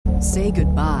Say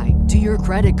goodbye to your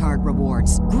credit card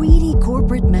rewards. Greedy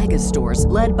corporate mega stores,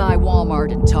 led by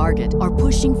Walmart and Target, are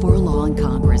pushing for a law in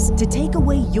Congress to take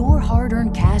away your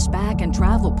hard-earned cash back and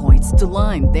travel points to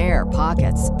line their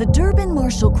pockets. The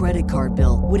Durbin-Marshall credit card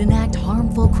bill would enact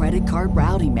harmful credit card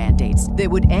routing mandates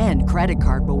that would end credit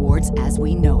card rewards as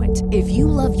we know it. If you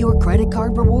love your credit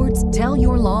card rewards, tell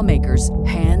your lawmakers,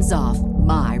 hands off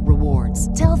my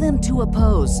rewards. Tell them to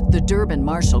oppose the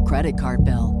Durbin-Marshall credit card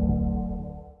bill.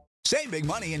 Save big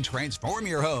money and transform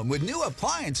your home with new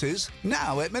appliances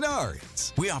now at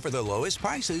Menards. We offer the lowest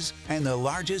prices and the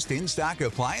largest in-stock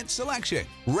appliance selection.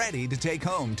 Ready to take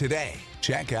home today.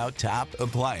 Check out top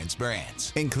appliance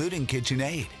brands, including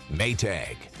KitchenAid,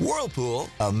 Maytag, Whirlpool,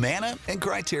 Amana, and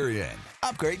Criterion.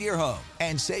 Upgrade your home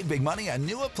and save big money on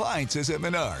new appliances at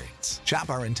Menards. Shop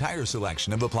our entire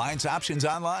selection of appliance options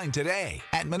online today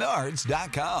at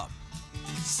Menards.com.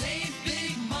 Save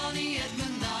big money at Menards.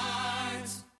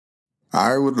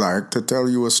 I would like to tell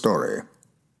you a story.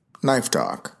 Knife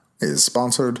Talk is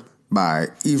sponsored by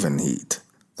Evenheat,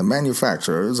 the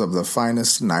manufacturers of the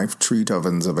finest knife treat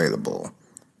ovens available.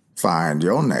 Find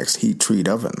your next heat treat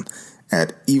oven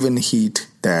at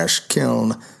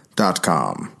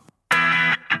evenheat-kiln.com.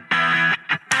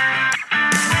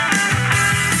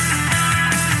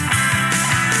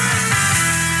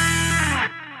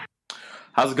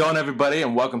 How's it going, everybody,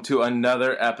 and welcome to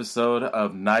another episode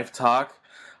of Knife Talk,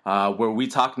 where we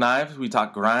talk knives, we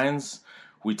talk grinds,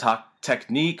 we talk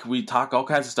technique, we talk all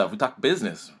kinds of stuff. We talk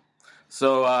business.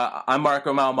 So I'm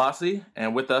Marco Malmasi,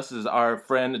 and with us is our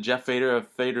friend Jeff Fader of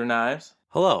Fader Knives.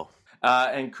 Hello.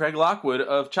 And Craig Lockwood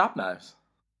of Chop Knives.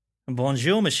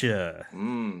 Bonjour, monsieur.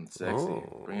 Sexy.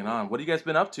 Oh. Bring it on. What have you guys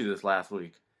been up to this last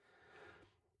week?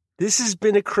 This has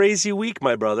been a crazy week,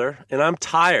 my brother, and I'm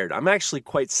tired. I'm actually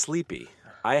quite sleepy.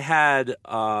 I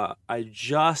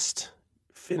just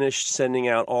finished sending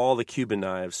out all the Cuban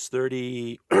knives.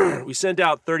 We sent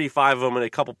out 35 of them and a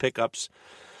couple pickups,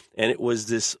 and it was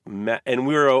this. And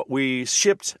we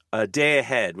shipped a day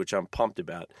ahead, which I'm pumped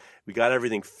about. We got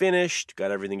everything finished,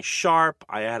 got everything sharp.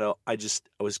 I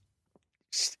was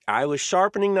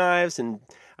sharpening knives, and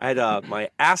I had my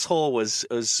asshole was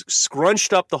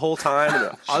scrunched up the whole time.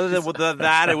 And other than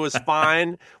that, it was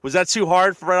fine. Was that too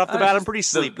hard right off the bat? I'm pretty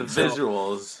sleepy. The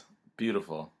visual is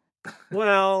beautiful.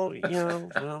 Well,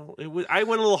 it was. I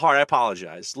went a little hard. I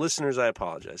apologize, listeners. I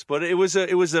apologize, but it was a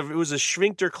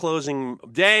Schwinkter closing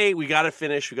day. We got it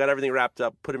finished. We got everything wrapped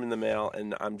up. Put them in the mail,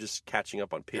 and I'm just catching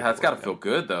up on paper. Yeah, it's got to feel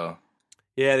good though.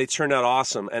 Yeah, they turned out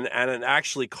awesome, and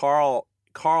actually, Carl,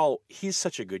 he's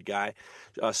such a good guy.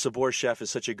 Sabor Chef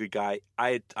is such a good guy.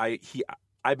 I've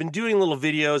been doing little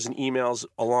videos and emails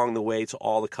along the way to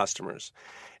all the customers.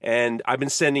 And I've been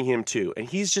sending him too. And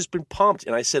he's just been pumped.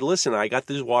 And I said, listen, I got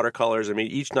these watercolors. I mean,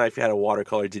 each knife had a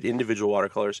watercolor, did individual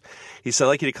watercolors. He said, I'd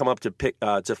like you to come up to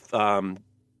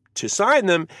sign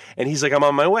them. And he's like, I'm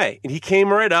on my way. And he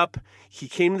came right up. He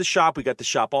came to the shop. We got the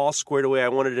shop all squared away. I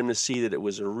wanted him to see that it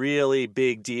was a really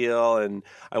big deal. And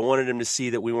I wanted him to see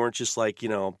that we weren't just like,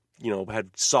 had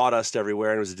sawdust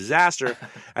everywhere and it was a disaster.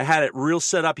 I had it real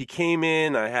set up. He came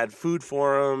in, I had food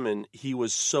for him, and he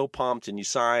was so pumped, and he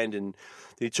signed, and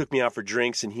he took me out for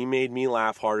drinks, and he made me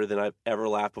laugh harder than I've ever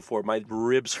laughed before. My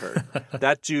ribs hurt.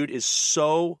 That dude is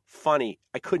so funny.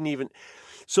 I couldn't even.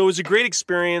 So it was a great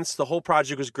experience. The whole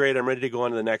project was great. I'm ready to go on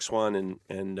to the next one, and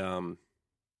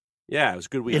yeah, it was a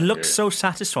good week. It looked so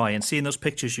satisfying seeing those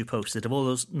pictures you posted of all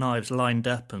those knives lined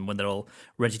up, and when they're all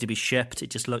ready to be shipped,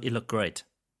 it looked great.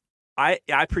 I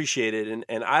appreciate it,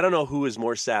 and I don't know who is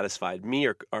more satisfied, me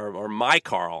or my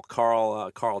Carl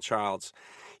Childs.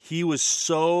 He was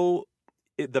so.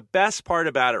 The best part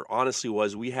about it, honestly,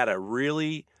 was we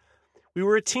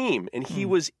were a team, and he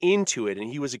was into it, and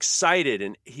he was excited,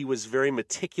 and he was very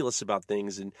meticulous about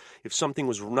things. And if something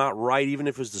was not right, even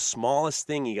if it was the smallest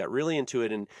thing, he got really into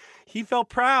it, and he felt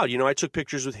proud. I took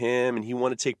pictures with him, and he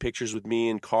wanted to take pictures with me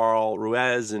and Carl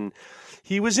Ruiz, and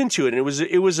he was into it. And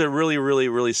it was a really, really,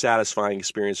 really satisfying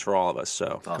experience for all of us.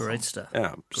 So awesome. Great stuff.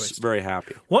 Yeah, very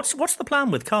happy. What's the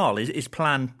plan with Carl? Is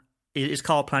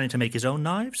Carl planning to make his own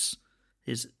knives?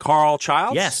 Is Carl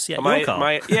Childs? Yes, yeah,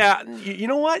 Carl. Yeah, you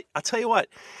know what? I'll tell you what.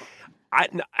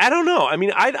 I don't know. I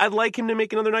mean, I'd like him to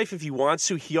make another knife if he wants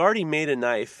to. He already made a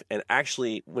knife, and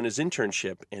actually, when his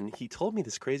internship, and he told me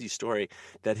this crazy story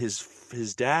that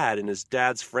his dad and his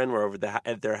dad's friend were over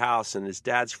at their house, and his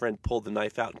dad's friend pulled the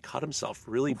knife out and cut himself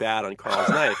really bad on Carl's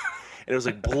knife. And it was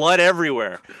like blood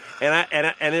everywhere. And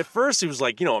at first he was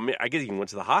like, I guess he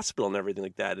went to the hospital and everything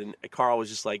like that. And Carl was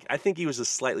just like, I think he was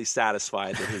just slightly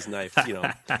satisfied that his knife,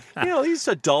 these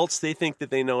adults, they think that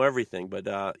they know everything. But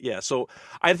yeah, so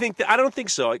I don't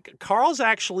think so. Carl's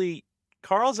actually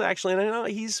Carl's actually, and I know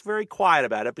he's very quiet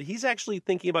about it, but he's actually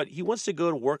thinking about, he wants to go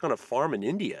to work on a farm in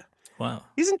India. Wow.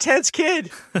 He's an intense kid.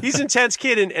 He's an intense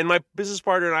kid, and my business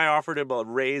partner and I offered him a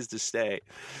raise to stay.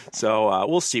 So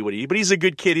we'll see but he's a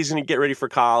good kid. He's going to get ready for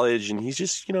college, and he's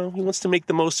just, he wants to make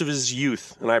the most of his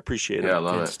youth, and I appreciate it. Yeah, I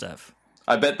love Good it. stuff.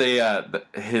 I bet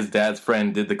his dad's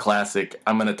friend did the classic,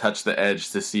 I'm going to touch the edge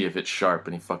to see if it's sharp,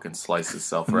 and he fucking sliced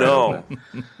himself right open.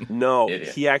 No,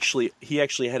 Idiot. he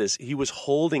actually had he was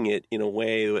holding it in a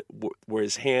way where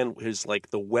his hand,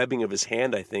 the webbing of his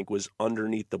hand, I think, was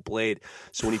underneath the blade.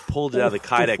 So when he pulled it out of the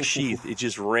Kydex sheath, it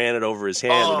just ran it over his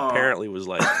hand, and apparently it was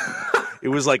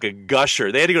like a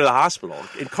gusher. They had to go to the hospital,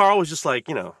 and Carl was just like,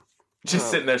 Just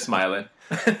sitting there smiling.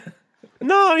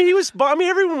 No,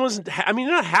 everyone wasn't.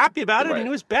 Not happy about it. Right. It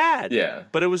was bad. Yeah.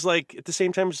 But it was like at the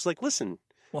same time, just like, listen,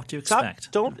 What do you stop,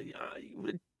 expect? don't.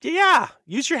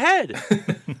 Use your head.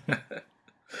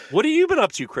 What have you been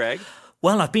up to, Craig?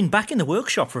 Well, I've been back in the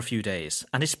workshop for a few days,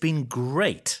 and it's been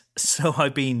great. So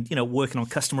I've been, working on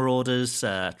customer orders,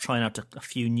 trying out a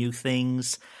few new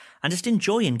things, and just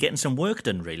enjoying getting some work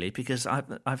done, really, because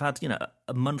I've had,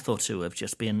 a month or two of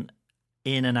just being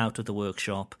in and out of the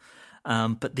workshop.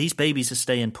 But these babies are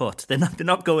staying put. They're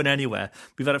not going anywhere.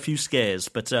 We've had a few scares,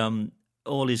 but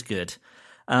all is good.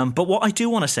 But what I do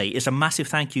want to say is a massive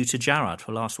thank you to Jarrod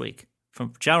for last week.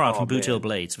 From Boot Hill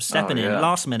Blades for stepping in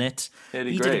last minute.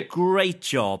 He did a great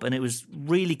job, and it was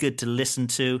really good to listen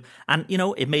to. And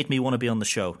it made me want to be on the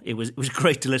show. It was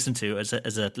great to listen to as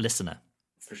a listener.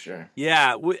 For sure.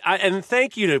 Yeah, and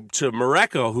thank you to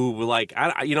Mareko, who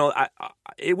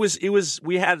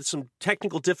we had some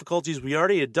technical difficulties. We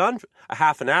already had done a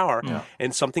half an hour,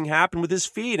 and something happened with his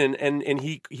feed, and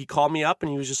he called me up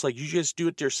and he was just like, "You just do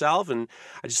it yourself." And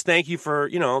I just thank you for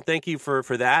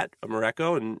that,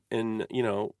 Mareko, and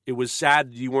it was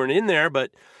sad you weren't in there,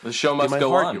 but the show must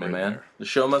go on, my man. The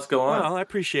show must go on. Well, I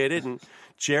appreciate it, and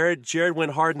Jared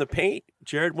went hard in the paint.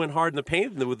 Jared went hard in the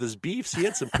paint with his beefs. He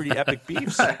had some pretty epic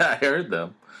beefs. I heard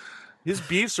them. His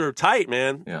beefs are tight,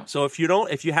 man. Yeah. So if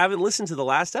you haven't listened to the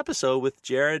last episode with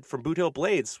Jared from Boot Hill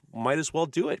Blades, might as well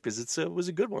do it because it was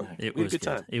a good one. It was was a good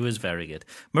time. It was very good.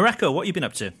 Mareko, what have you been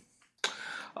up to?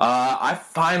 I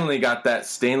finally got that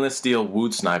stainless steel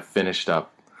Woots knife finished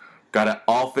up. Got it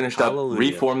all finished Hallelujah. up.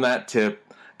 Reformed that tip.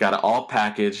 Got it all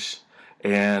packaged,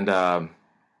 and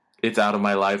it's out of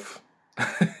my life.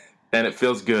 And it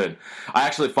feels good. I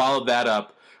actually followed that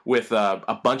up with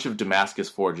a bunch of Damascus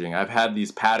forging. I've had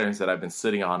these patterns that I've been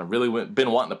sitting on and really been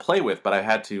wanting to play with, but I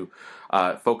had to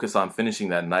focus on finishing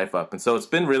that knife up. And so it's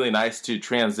been really nice to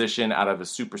transition out of a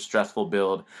super stressful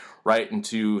build right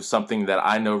into something that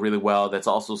I know really well that's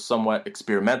also somewhat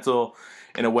experimental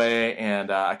in a way.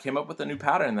 And I came up with a new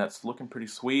pattern that's looking pretty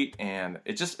sweet. And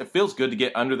it feels good to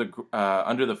get under the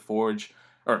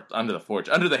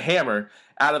hammer,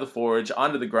 out of the forge,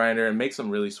 onto the grinder, and make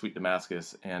some really sweet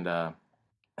Damascus. And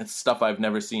it's stuff I've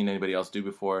never seen anybody else do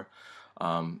before.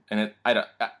 A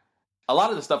lot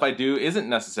of the stuff I do isn't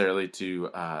necessarily to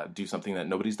do something that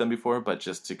nobody's done before, but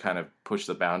just to kind of push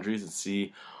the boundaries and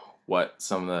see what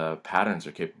some of the patterns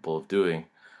are capable of doing.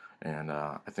 And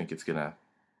I think it's gonna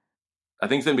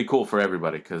be cool for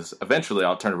everybody, because eventually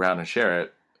I'll turn around and share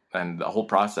it and the whole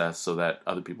process so that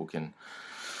other people can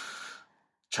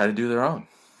try to do their own.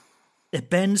 It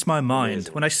bends my mind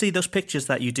Amazing. when I see those pictures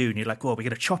that you do, and you're like, "Oh, we're going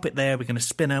to chop it there. We're going to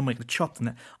spin them. We're going to chop them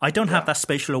there." I don't have that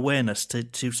spatial awareness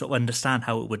to sort of understand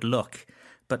how it would look.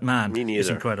 But man, Me neither. it's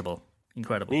incredible.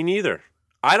 Incredible. Me neither.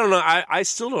 I don't know. I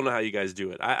still don't know how you guys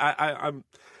do it. I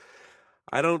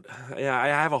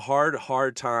have a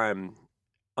hard time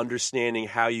understanding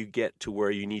how you get to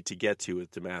where you need to get to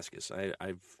with Damascus.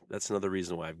 That's another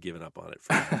reason why I've given up on it.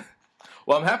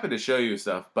 Well, I'm happy to show you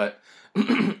stuff, but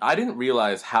I didn't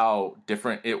realize how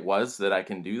different it was that I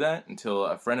can do that until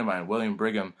a friend of mine, William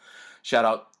Brigham, shout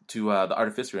out to the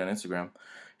Artificery on Instagram.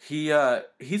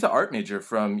 He's an art major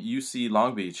from UC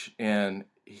Long Beach, and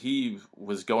he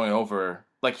was going over,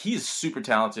 he's super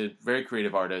talented, very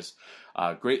creative artist,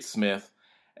 great smith,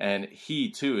 and he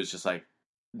too is just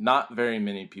not very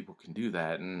many people can do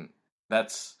that, and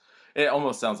it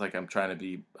almost sounds like I'm trying to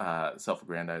be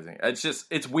self-aggrandizing.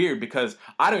 It's weird because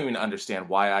I don't even understand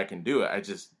why I can do it. I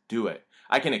just do it.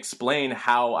 I can explain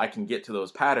how I can get to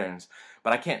those patterns,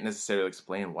 but I can't necessarily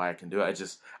explain why I can do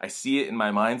it. I see it in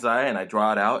my mind's eye and I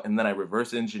draw it out, and then I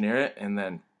reverse engineer it, and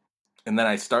then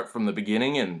I start from the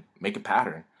beginning and make a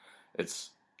pattern. It's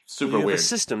super weird. You have a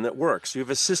system that works. You have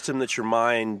a system that your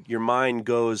mind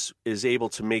is able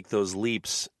to make those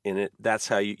leaps in it. That's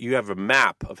how you have a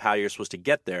map of how you're supposed to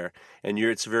get there, and you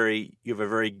have a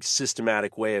very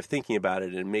systematic way of thinking about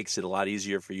it, and it makes it a lot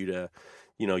easier for you to,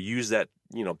 use that,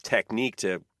 technique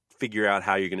to figure out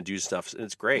how you're going to do stuff. And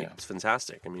it's great. It's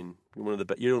fantastic. I mean, you're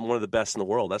one of the best in the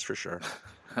world. That's for sure.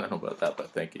 I don't know about that, but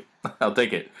thank you. I'll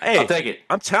take it. Hey, I'll take it.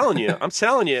 I'm telling you.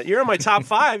 You're in my top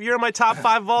 5. You're in my top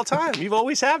 5 of all time. You've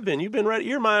always have been. You've been right.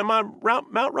 You're my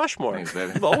Mount Rushmore. Thanks,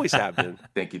 baby. You've always have been.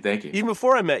 Thank you. Even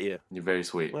before I met you. You're very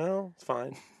sweet. Well, it's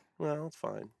fine.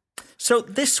 So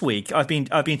this week I've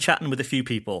been chatting with a few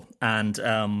people and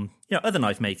other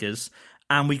knife makers,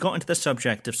 and we got into the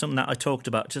subject of something that I talked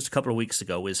about just a couple of weeks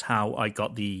ago, is how I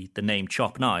got the name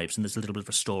Chop Knives, and there's a little bit of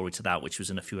a story to that, which was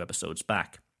in a few episodes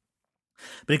back.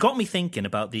 But it got me thinking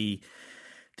about the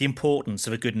importance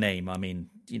of a good name. I mean,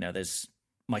 there's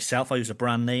myself, I use a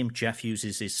brand name, Jeff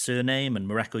uses his surname, and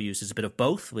Mareko uses a bit of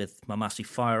both with Momasi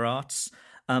Fire Arts.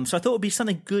 So I thought it would be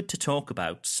something good to talk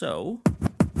about. So,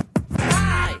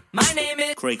 Hi, my name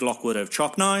is Craig Lockwood of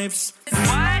Chop Knives.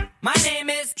 What? My name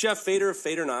is Jeff Fader of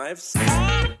Fader Knives.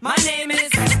 My name is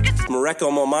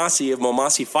Mareko Momasi of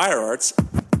Momasi Fire Arts.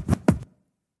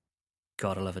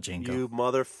 God, I love a jingle. You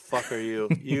motherfucker, you.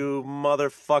 You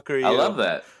motherfucker, you. I love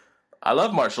that. I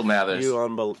love Marshall Mathers.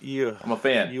 I'm a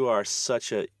fan. You are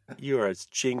a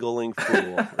jingling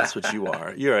fool. That's what you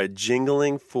are. You're a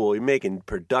jingling fool. You're making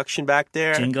production back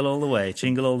there. Jingle all the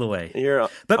way. You're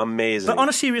amazing. But on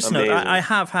a serious note, I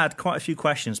have had quite a few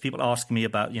questions. People asking me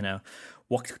about,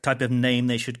 what type of name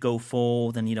they should go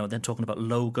for. Then, then talking about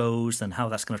logos and how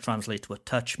that's going to translate to a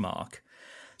touch mark.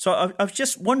 So I was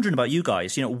just wondering about you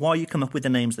guys, why you come up with the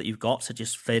names that you've got, such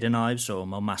as Fader Knives or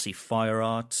Momasi Fire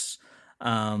Arts.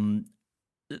 And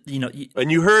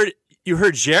you heard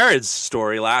Jared's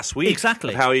story last week.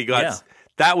 Exactly. Of how he got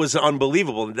that was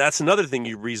unbelievable. That's another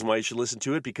reason why you should listen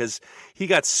to it, because he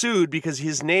got sued because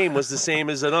his name was the same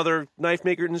as another knife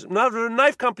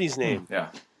company's name. Yeah.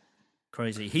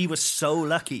 Crazy. He was so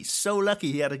lucky.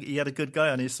 He had a good guy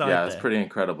on his side. Yeah, it's pretty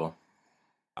incredible.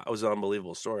 That was an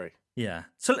unbelievable story. Yeah.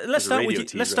 So let's start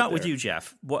with you. Let's start with you,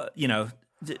 Jeff. What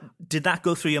did that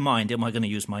go through your mind? Am I going to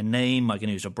use my name? Am I going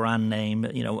to use a brand name?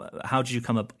 How did you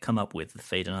come up with the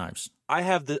Fader Knives? I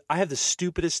have the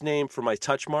stupidest name for my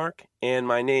touch mark, and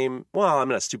my name. Well, I'm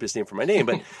not the stupidest name for my name,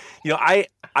 but I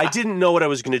didn't know what I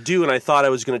was going to do, and I thought I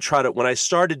was going to try to. When I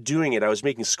started doing it, I was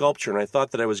making sculpture, and I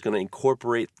thought that I was going to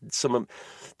incorporate some of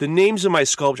the names of my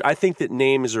sculpture. I think that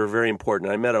names are very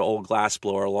important. I met an old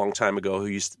glassblower a long time ago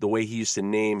who the way he used to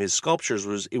name his sculptures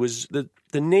was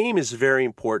the name is very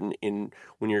important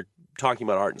when you're talking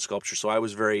about art and sculpture. So I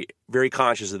was very, very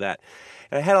conscious of that.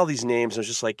 And I had all these names, and I was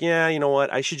just like, yeah, you know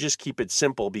what? I should just keep it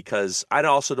simple, because I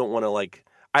also don't want to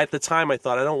at the time I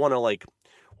thought I don't want to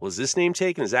well, is this name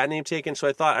taken? Is that name taken?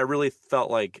 So I really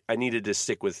felt like I needed to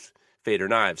stick with Fader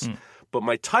Knives. But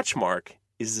my touch mark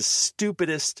is the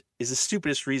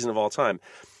stupidest reason of all time.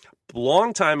 A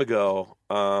long time ago,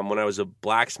 when I was a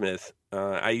blacksmith,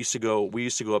 we used to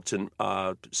go up to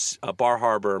Bar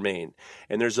Harbor, Maine,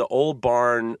 and there's an old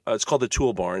barn. It's called the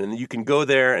Tool Barn, and you can go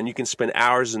there and you can spend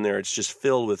hours in there. It's just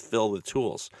filled with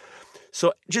tools.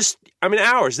 So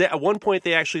hours. At one point,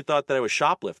 they actually thought that I was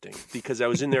shoplifting because I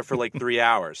was in there for 3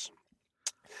 hours.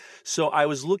 So I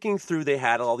was looking through. They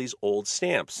had all these old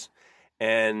stamps,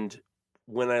 and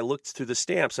when I looked through the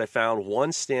stamps, I found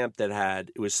one stamp that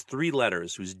it was 3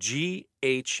 letters. It was G,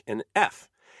 H, and F.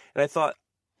 And I thought,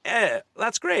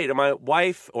 that's great. And my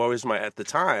wife, or it was at the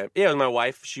time, it was my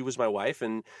wife. She was my wife,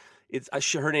 and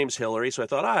her name's Hillary. So I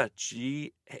thought,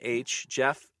 G, H,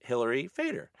 Jeff, Hillary,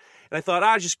 Fader. And I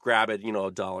thought, just grab it, $1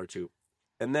 or $2.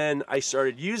 And then I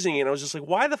started using it, and I was just like,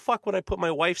 why the fuck would I put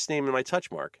my wife's name in my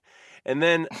touch mark? And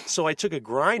then, so I took a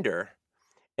grinder,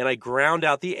 and I ground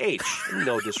out the H.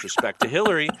 No disrespect to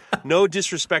Hillary.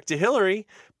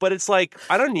 But it's like,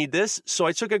 I don't need this. So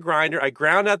I took a grinder, I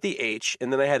ground out the H,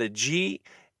 and then I had a G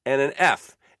and an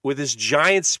F with this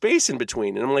giant space in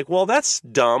between. And I'm like, well, that's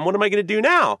dumb. What am I going to do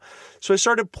now? So I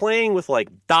started playing with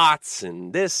dots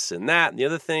and this and that and the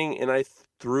other thing, and I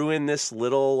threw in this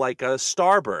little a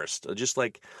starburst, just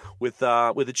with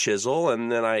a chisel,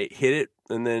 and then I hit it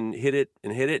and then hit it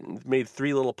and made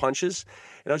 3 little punches.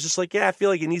 And I was just like, yeah, I feel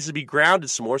like it needs to be grounded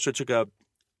some more. So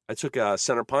I took a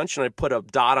center punch and I put a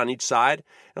dot on each side.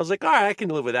 And I was like, all right, I can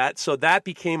live with that. So that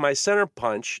became my center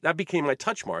punch. That became my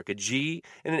touch mark, a G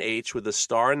and an H with a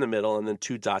star in the middle and then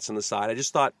 2 dots on the side. I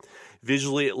just thought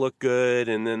visually it looked good.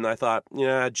 And then I thought,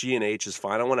 yeah, G and H is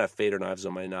fine. I don't want to have Fader Knives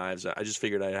on my knives. I just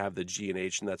figured I'd have the G and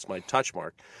H, and that's my touch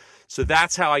mark. So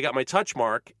that's how I got my touch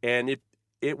mark. And it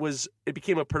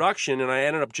became a production, and I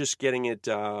ended up just getting it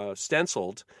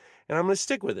stenciled, and I'm going to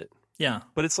stick with it. Yeah.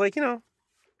 But it's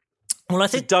well, I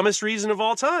think the dumbest reason of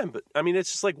all time. But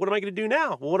it's just what am I going to do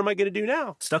now? Well, what am I going to do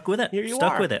now? Stuck with it. Here you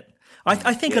Stuck are. with it.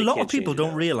 I think a lot of people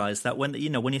don't realize that when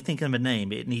you're thinking of a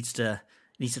name, it needs to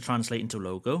needs to translate into a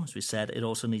logo, as we said. It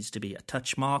also needs to be a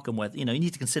touch mark, and whether you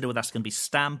need to consider whether that's going to be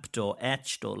stamped or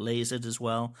etched or lasered as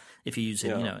well. If you're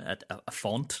using a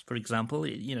font, for example,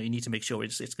 you need to make sure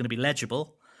it's going to be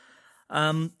legible.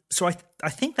 So I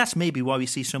think that's maybe why we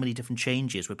see so many different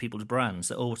changes with people's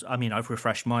brands. I've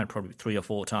refreshed mine probably 3 or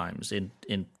 4 times in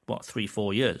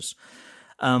 3-4 years,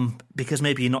 because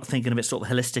maybe you're not thinking of it sort of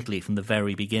holistically from the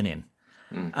very beginning.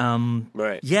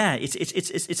 Right. Yeah,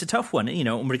 it's a tough one.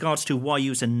 In regards to why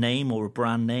use a name or a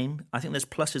brand name, I think there's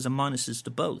pluses and minuses to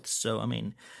both. So, I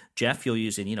mean, Jeff, you're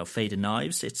using, Fader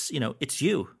Knives. It's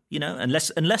you.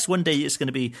 Unless one day it's going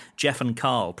to be Jeff and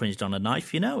Carl printed on a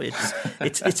knife.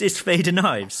 It's Fader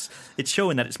Knives. It's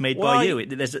showing that it's made by you.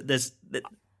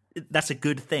 That's a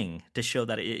good thing to show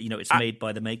that it's made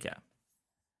by the maker.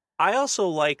 I also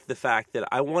like the fact that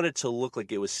I wanted to look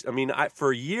like it was. I mean,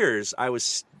 for years I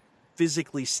was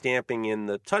physically stamping in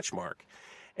the touch mark,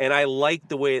 and I liked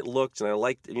the way it looked, and I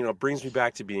liked, it brings me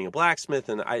back to being a blacksmith,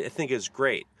 and I think it's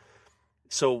great.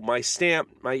 So my stamp,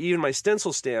 even my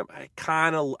stencil stamp,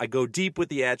 I go deep with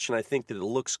the etch, and I think that it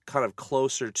looks kind of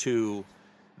closer to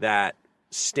that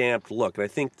stamped look, and I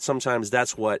think sometimes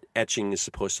that's what etching is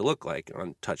supposed to look like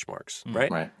on touch marks, right?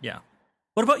 Right. Yeah.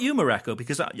 What about you, Mareko?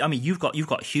 Because you've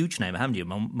got a huge name, haven't you?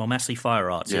 Momasi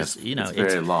Fire Arts. Yes, it's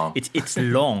very long. It's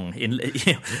long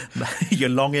you're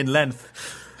long in length.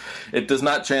 It does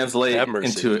not translate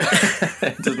into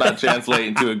it does not translate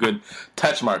into a good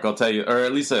touch mark, I'll tell you, or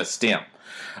at least a stamp,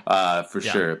 for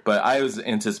sure. But I was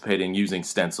anticipating using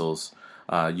stencils,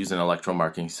 using an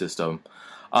electromarking system.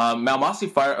 Malmasi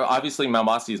Fire, obviously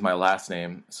Malmasi is my last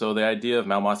name, so the idea of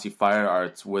Malmasi Fire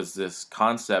Arts was this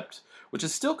concept, which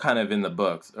is still kind of in the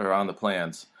books or on the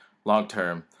plans long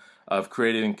term, of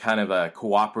creating kind of a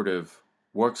cooperative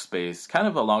workspace, kind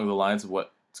of along the lines of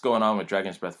what's going on with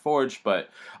Dragon's Breath Forge, but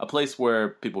a place where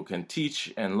people can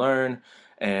teach and learn,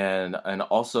 and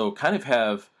also kind of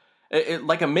have it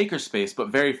like a makerspace, but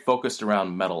very focused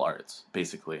around metal arts,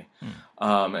 basically.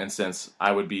 And since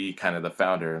I would be kind of the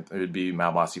founder, it would be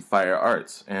Malmasi Fire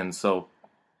Arts, and so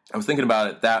I was thinking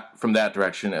about it from that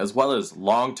direction, as well as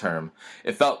long term.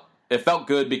 It felt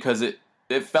good because it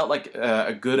felt like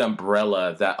a good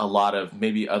umbrella that a lot of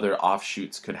maybe other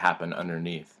offshoots could happen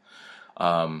underneath.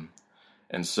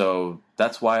 And so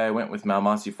that's why I went with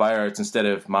Malmasi Fire Arts instead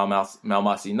of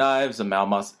Malmasi Knives and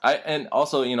Malmasi. And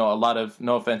also, a lot of,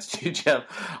 no offense to you, Jeff,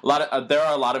 there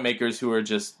are a lot of makers who are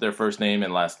just their first name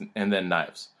and then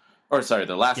Knives. Or sorry,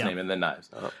 their last name and then Knives.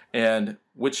 And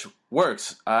which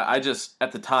works. I just,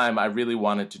 at the time, I really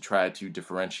wanted to try to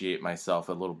differentiate myself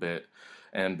a little bit.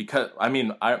 And because,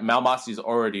 Malmasi is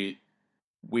already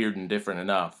weird and different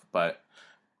enough, but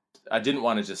I didn't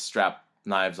want to just strap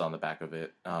knives on the back of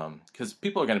it, because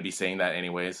people are going to be saying that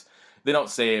anyways. They don't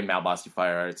say Malmasi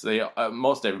Fire Arts.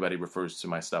 Most everybody refers to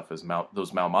my stuff as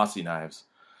those Malmasi knives.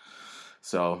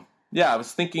 So, yeah, I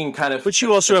was thinking kind of... But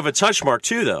you also have a touch mark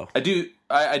too, though. I do.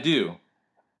 I do.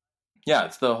 Yeah,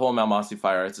 it's the whole Malmasi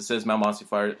Fire Arts. It says Malmasi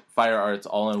Fire Arts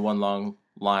all in one long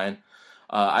line.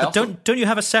 Don't you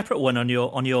have a separate one on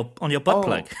your butt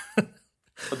plug?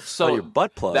 So your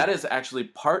butt plug. That is actually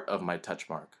part of my touch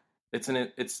mark.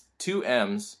 It's 2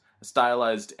 M's,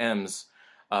 stylized M's,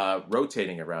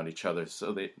 rotating around each other,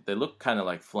 so they look kind of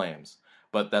like flames.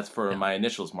 But that's for my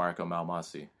initials, Mareko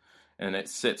Malmasi, and it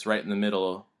sits right in the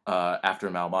middle after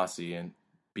Malmasi and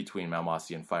between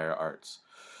Malmasi and Fire Arts.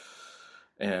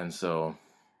 And so,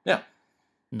 yeah.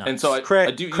 Nice. And so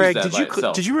I do use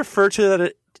that did you refer to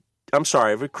that? I'm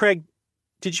sorry, but Craig,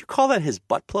 did you call that his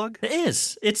butt plug? It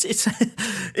is. Is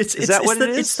that what it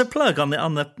is? It's the plug on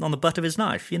the butt of his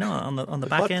knife. On the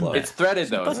back end. It's threaded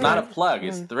though. It's not a plug.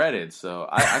 It's threaded. So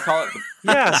I call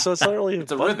it. So it's not really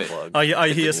it's a rivet plug. I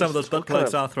hear some of those butt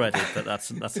plugs are threaded, but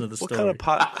that's another story. What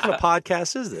kind of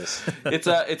podcast is this?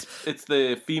 It's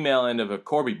the female end of a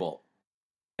Corby bolt,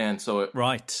 and so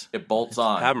it bolts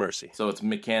on. Have mercy. So it's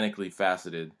mechanically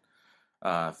faceted,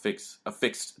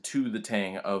 affixed to the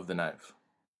tang of the knife.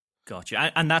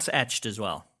 Gotcha. And that's etched as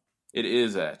well? It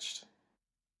is etched,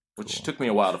 which took me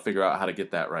a while to figure out how to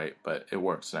get that right, but it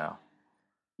works now.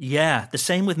 Yeah, the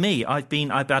same with me. I've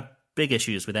had big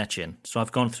issues with etching, so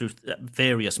I've gone through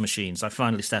various machines. I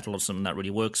finally settled on something that really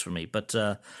works for me, but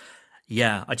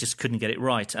I just couldn't get it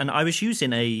right. And I was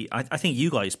using I think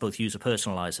you guys both use a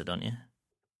personalizer, don't you?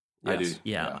 Yes. I do.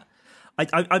 Yeah.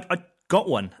 I got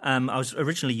one. I was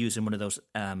originally using one of those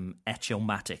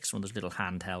Etch-O-Matics, one of those little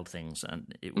handheld things,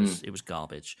 and it was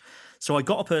garbage. So I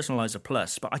got a Personalizer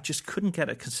Plus, but I just couldn't get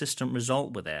a consistent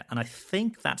result with it. And I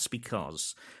think that's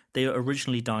because they were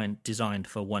originally designed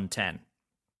for 110.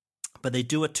 But they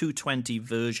do a 220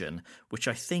 version, which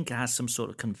I think has some sort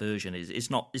of conversion. It's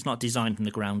not designed from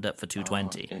the ground up for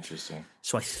 220. Interesting.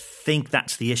 So I think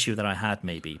that's the issue that I had,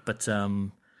 maybe. But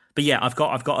yeah, I've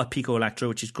got a Pico Electro,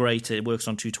 which is great. It works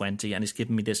on 220, and it's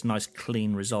given me this nice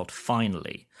clean result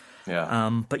finally.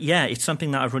 Yeah. But yeah, it's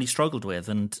something that I've really struggled with,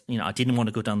 and I didn't want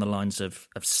to go down the lines of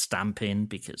stamping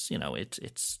because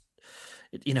it's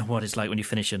you know what it's like when you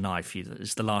finish a knife.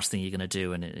 It's the last thing you're going to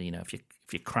do, and if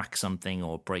you crack something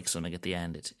or break something at the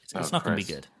end, it's not going to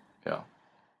be good. Yeah.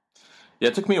 Yeah,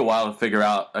 it took me a while to figure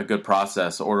out a good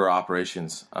process, order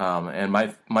operations. And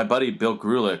my buddy Bill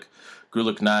Grulich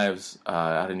Knives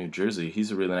out of New Jersey,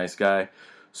 he's a really nice guy,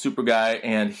 super guy,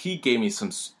 and he gave me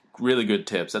some really good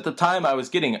tips. At the time, I was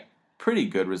getting pretty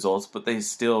good results, but they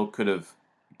still could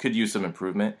use some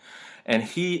improvement. And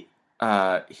he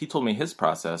told me his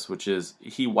process, which is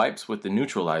he wipes with the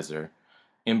neutralizer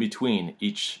in between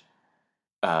each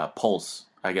pulse,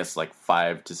 I guess like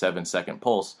 5 to 7 second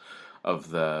pulse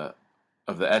of the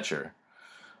etcher.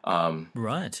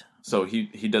 Right. So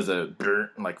he does a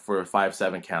like for a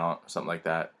 5-7 count or something like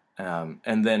that,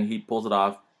 and then he pulls it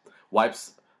off,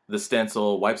 wipes the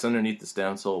stencil, wipes underneath the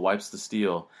stencil, wipes the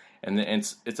steel, and then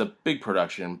it's a big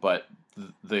production, but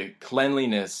the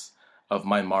cleanliness of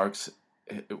my marks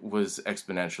was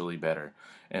exponentially better.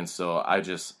 And so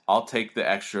I'll take the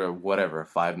extra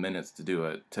 5 minutes to do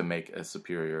it to make a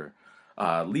superior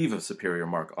leave a superior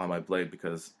mark on my blade,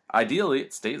 because ideally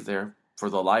it stays there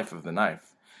for the life of the knife.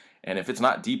 And if it's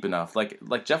not deep enough, like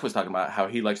Jeff was talking about how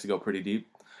he likes to go pretty deep,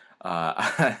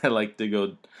 I like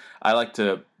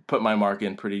to put my mark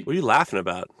in pretty. What are you laughing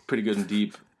about? Pretty good and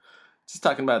deep. Just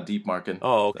talking about deep marking.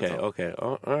 Oh, okay, okay.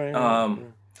 Oh, all right.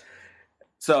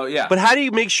 So yeah. But how do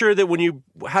you make sure that when you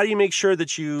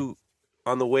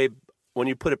on the way when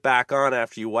you put it back on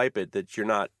after you wipe it, that you're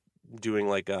not doing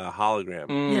like a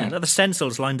hologram? Yeah, the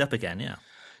stencil's lined up again. Yeah.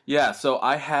 Yeah. So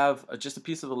I have just a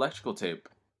piece of electrical tape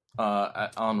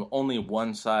on only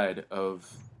one side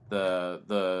of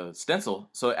the stencil,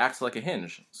 so it acts like a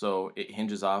hinge. So it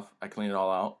hinges off. I clean it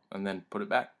all out and then put it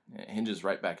back. It hinges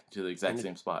right back to the exact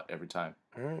same spot every time.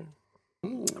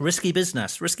 Risky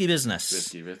business. Risky.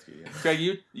 Yeah. Greg,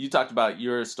 you talked about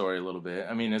your story a little bit.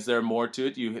 I mean, is there more to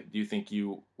it? Do you think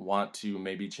you want to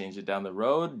maybe change it down the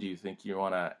road? Do you think you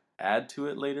want to add to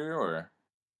it later, or?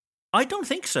 I don't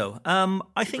think so.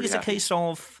 I think it's a case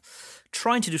of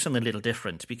trying to do something a little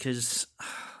different, because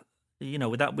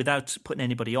without putting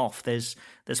anybody off, there's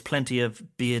plenty of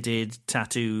bearded,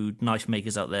 tattooed knife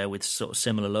makers out there with sort of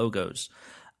similar logos.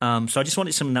 So I just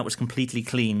wanted something that was completely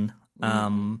clean.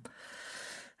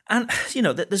 And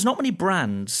there's not many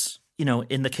brands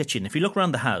in the kitchen. If you look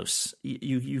around the house,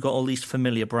 you got all these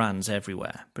familiar brands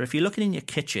everywhere. But if you're looking in your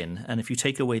kitchen, and if you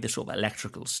take away the sort of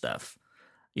electrical stuff,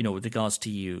 with regards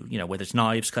to whether it's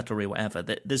knives, cutlery, whatever,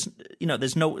 there's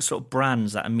no sort of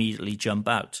brands that immediately jump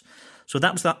out. So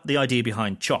that was the idea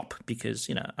behind Chop, because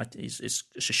it's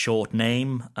a short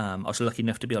name. I was lucky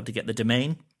enough to be able to get the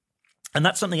domain, and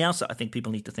that's something else that I think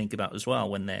people need to think about as well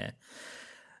when they're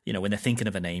thinking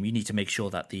of a name. You need to make sure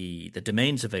that the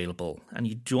domain's available, and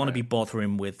you don't want to be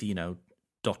bothering with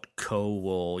 .co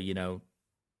or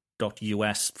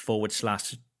 .us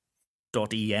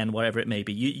 .en, whatever it may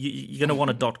be. You're going to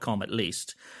want a .com at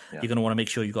least. Yeah. You're going to want to make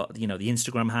sure you've got the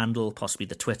Instagram handle, possibly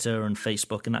the Twitter and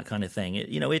Facebook and that kind of thing.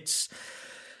 It's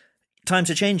times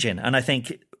are changing, and I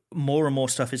think more and more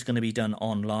stuff is going to be done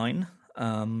online.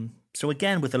 So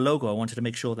again, with the logo, I wanted to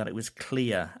make sure that it was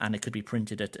clear and it could be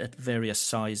printed at various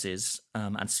sizes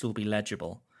and still be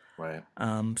legible. Right.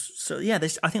 So yeah,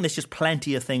 I think there's just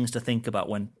plenty of things to think about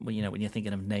when you're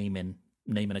thinking of naming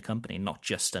a company, not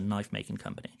just a knife making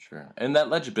company. Sure. And that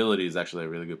legibility is actually a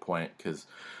really good point, because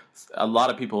a lot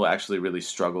of people actually really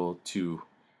struggle to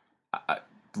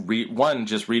read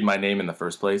my name in the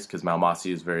first place, because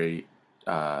Malmasi is very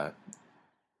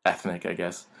ethnic, I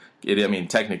guess.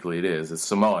 Technically it is. It's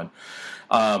Samoan.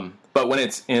 But when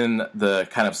it's in the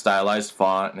kind of stylized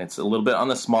font and it's a little bit on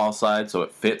the small side, so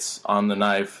it fits on the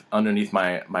knife underneath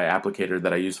my applicator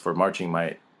that I use for marking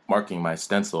my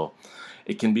stencil,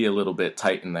 it can be a little bit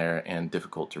tight in there and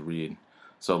difficult to read.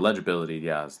 So legibility,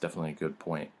 yeah, is definitely a good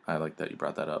point. I like that you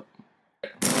brought that up.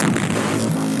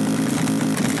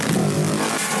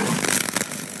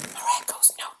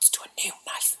 Marengo's notes to a new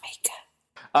knife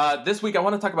maker. This week I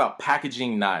want to talk about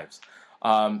packaging knives.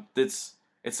 It's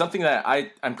something that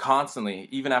I'm constantly,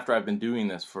 even after I've been doing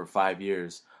this for 5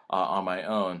 years on my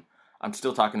own, I'm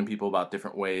still talking to people about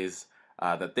different ways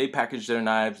that they package their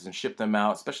knives and ship them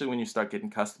out, especially when you start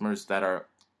getting customers that are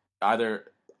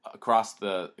either across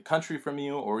the country from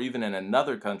you or even in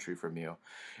another country from you,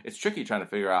 it's tricky trying to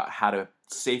figure out how to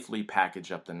safely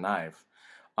package up the knife.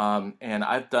 And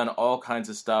I've done all kinds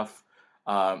of stuff.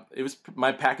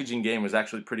 My packaging game was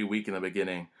actually pretty weak in the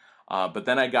beginning. But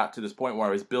then I got to this point where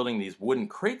I was building these wooden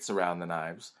crates around the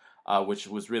knives, which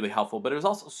was really helpful, but it was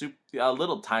also a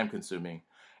little time consuming.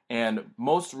 And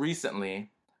most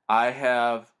recently, I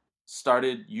have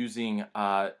started using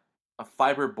a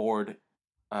fiber board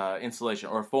insulation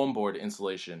or a foam board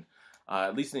insulation.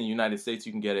 At least in the United States,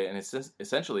 you can get it, and it's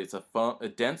essentially a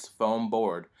dense foam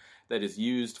board that is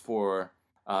used for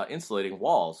insulating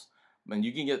walls. And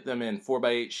you can get them in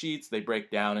 4x8 sheets. They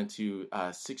break down into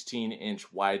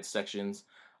 16-inch wide sections,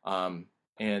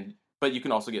 but you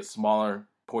can also get smaller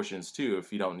portions too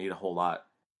if you don't need a whole lot.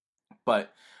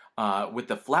 But with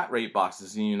the flat rate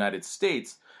boxes in the United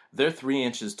States, they're 3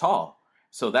 inches tall.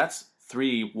 So that's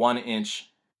 3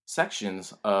 1-inch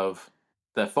sections of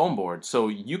the foam board. So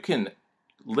you can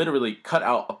literally cut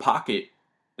out a pocket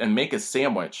and make a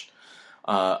sandwich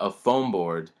of foam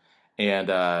board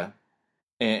and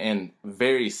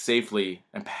very safely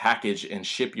and package and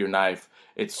ship your knife.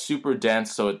 It's super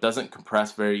dense, so it doesn't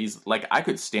compress very easily. Like, I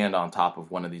could stand on top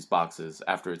of one of these boxes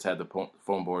after it's had the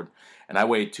foam board, and I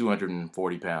weigh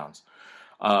 240 pounds.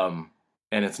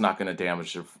 And it's not going to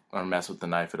damage or mess with the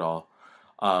knife at all.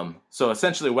 So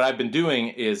essentially what I've been doing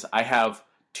is I have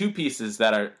 2 pieces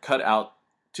that are cut out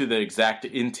to the exact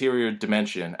interior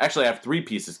dimension. Actually, I have 3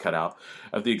 pieces cut out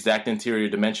of the exact interior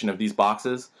dimension of these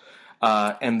boxes.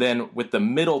 And then with the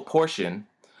middle portion,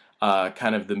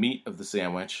 kind of the meat of the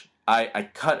sandwich,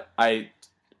 I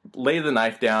lay the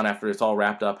knife down after it's all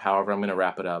wrapped up, however I'm going to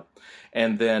wrap it up.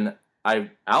 And then I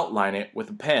outline it with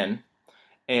a pen.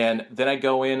 And then I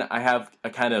go in, I have a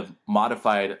kind of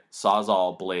modified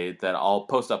Sawzall blade that I'll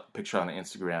post up a picture on the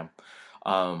Instagram.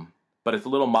 But it's a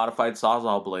little modified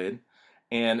Sawzall blade.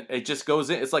 And it just goes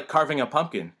in, it's like carving a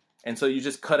pumpkin. And so you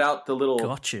just cut out the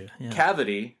little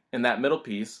cavity in that middle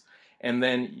piece. And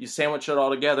then you sandwich it all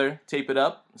together, tape it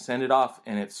up, send it off,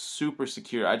 and it's super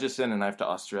secure. I just sent a knife to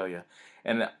Australia.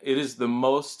 And it is the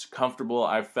most comfortable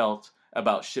I've felt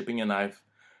about shipping a knife,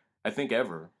 I think,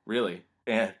 ever, really.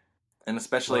 And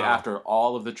especially after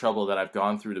all of the trouble that I've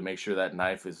gone through to make sure that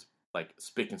knife is like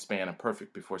spick and span and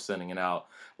perfect before sending it out.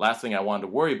 Last thing I wanted to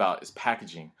worry about is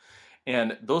packaging.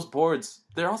 And those boards,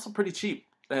 they're also pretty cheap.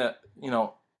 They're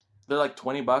like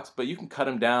 $20, but you can cut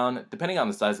them down depending on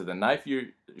the size of the knife you're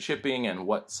shipping and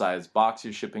what size box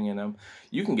you're shipping in them.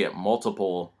 You can get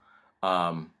multiple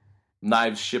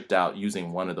knives shipped out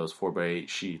using one of those 4x8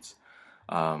 sheets.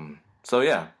 So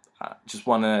yeah, I just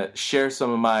want to share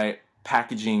some of my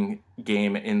packaging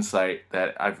game insight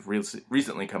that I've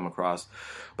recently come across.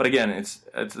 But again, it's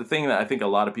the thing that I think a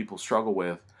lot of people struggle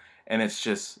with, and it's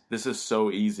just, this is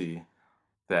so easy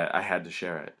that I had to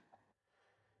share it.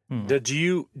 Now, do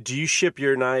you ship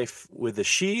your knife with a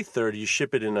sheath, or do you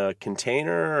ship it in a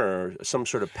container or some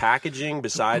sort of packaging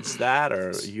besides that,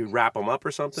 or you wrap them up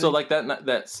or something? So like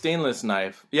that stainless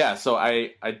knife, yeah, so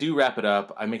I do wrap it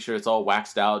up. I make sure it's all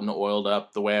waxed out and oiled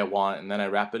up the way I want, and then I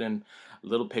wrap it in a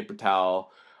little paper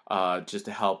towel just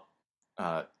to help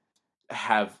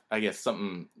have, I guess,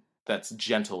 something that's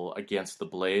gentle against the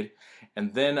blade.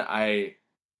 And then I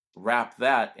wrap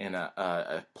that in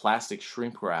a plastic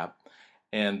shrink wrap,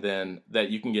 and then that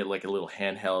you can get like a little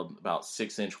handheld, about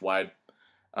 6-inch wide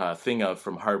thing of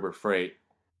from Harbor Freight.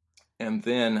 And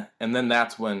then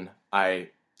that's when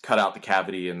I cut out the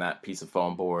cavity in that piece of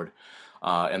foam board,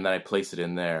 and then I place it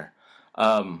in there.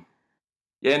 And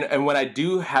when I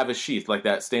do have a sheath, like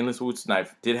that stainless wood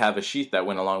knife did have a sheath that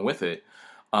went along with it,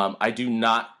 I do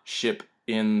not ship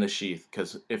in the sheath,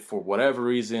 because if for whatever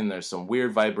reason there's some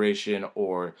weird vibration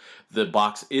or the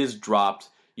box is dropped,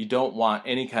 you don't want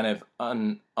any kind of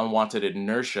unwanted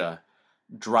inertia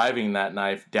driving that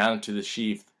knife down to the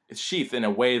sheath in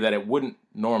a way that it wouldn't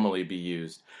normally be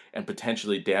used, and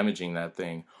potentially damaging that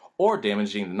thing or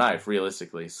damaging the knife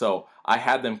realistically. So I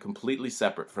had them completely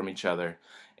separate from each other,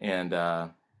 and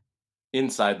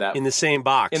inside that, in the same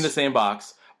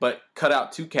box, but cut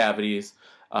out 2 cavities,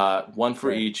 one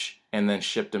for each, and then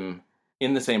shipped them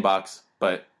in the same box,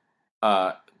 but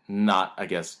not, I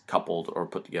guess, coupled or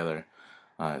put together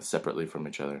separately from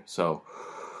each other. So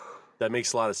that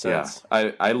makes a lot of sense.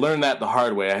 Yeah, I learned that the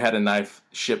hard way. I had a knife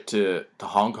shipped to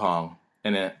Hong Kong,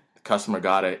 and the customer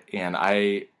got it, and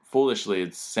I foolishly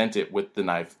had sent it with the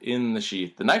knife in the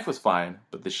sheath. The knife was fine,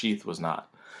 but the sheath was not.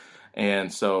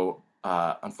 And so,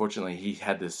 unfortunately, he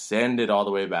had to send it all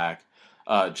the way back,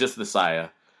 just the saya.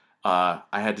 I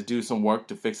had to do some work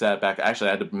to fix that back. Actually,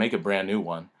 I had to make a brand new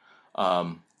one.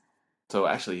 So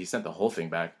actually, he sent the whole thing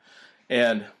back.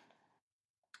 And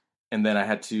and then I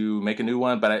had to make a new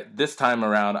one. But this time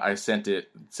around, I sent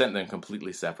them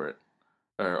completely separate,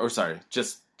 or sorry,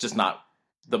 just not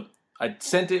the. I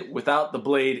sent it without the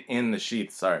blade in the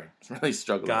sheath. Sorry, it's really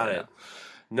struggling. Got right it.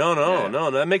 now.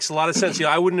 No, that makes a lot of sense.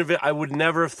 I would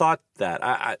never have thought that.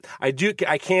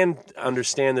 I can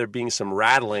understand there being some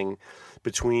rattling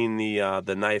between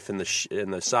the knife and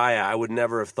the saya. I would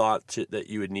never have thought that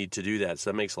you would need to do that. So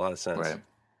that makes a lot of sense. Right.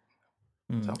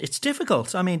 So. It's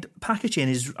difficult. I mean, packaging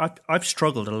is. I've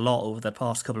struggled a lot over the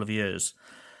past couple of years,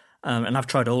 and I've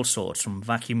tried all sorts, from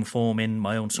vacuum forming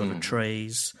my own sort of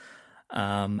trays,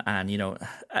 and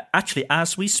actually,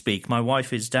 as we speak, my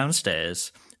wife is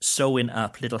downstairs sewing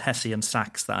up little Hessian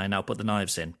sacks that I now put the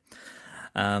knives in.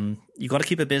 You got to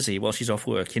keep her busy while she's off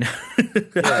work, Yeah.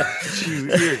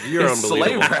 You're unbelievable.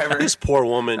 Slave driver. This poor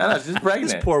woman. I know, she's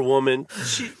pregnant. This poor woman.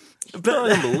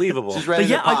 Unbelievable. She's ready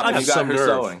to pop. I have got some her nerve.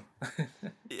 sewing.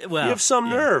 Well, You have some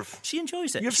nerve. She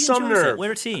enjoys it. You have She some enjoys it. nerve.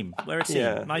 We're a team.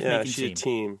 Yeah, Knife-making she's team. a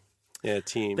team. Yeah,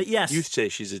 team. But yes. You say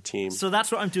she's a team. So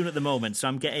that's what I'm doing at the moment. So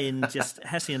I'm getting just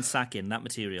Hessian sacking, that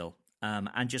material,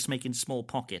 and just making small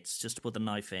pockets just to put the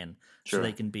knife in so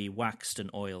they can be waxed and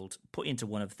oiled, put into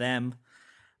one of them.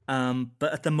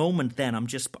 But at the moment, then I'm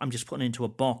just putting into a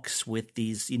box with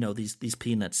these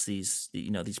peanuts, these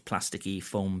plasticky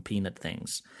foam peanut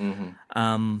things.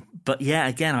 But yeah,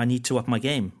 again, I need to up my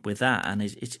game with that, and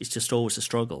it's just always a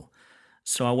struggle.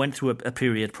 So I went through a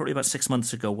period probably about 6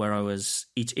 months ago where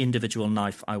each individual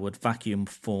knife I would vacuum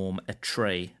form a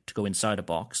tray to go inside a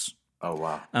box. Oh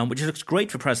wow! Which looks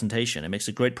great for presentation. It makes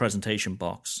a great presentation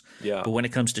box. Yeah. But when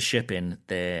it comes to shipping,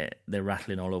 they're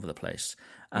rattling all over the place.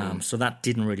 So that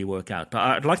didn't really work out. But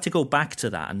I'd like to go back to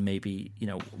that and maybe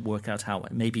work out how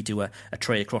maybe do a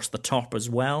tray across the top as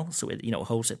well, so it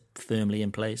holds it firmly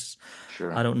in place.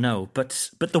 Sure. I don't know,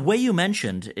 but the way you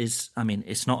mentioned is, I mean,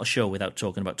 it's not a show without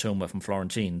talking about Tomer from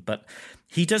Florentine, but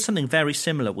he does something very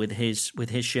similar with his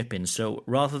shipping. So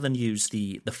rather than use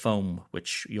the foam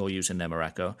which you're using there,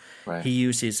 Mareko, Right. he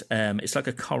uses it's like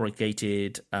a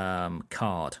corrugated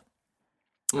card.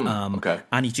 Okay.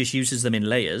 And he just uses them in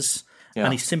layers,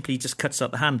 and he simply just cuts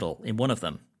out the handle in one of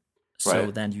them.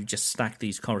 So then you just stack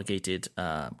these corrugated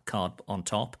card on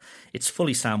top. It's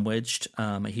fully sandwiched.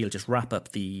 He'll just wrap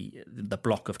up the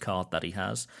block of card that he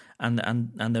has, and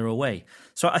they're away.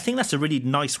 So I think that's a really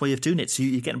nice way of doing it. So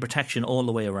you're getting protection all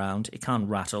the way around. It can't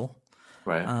rattle.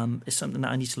 Right. It's something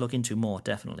that I need to look into more,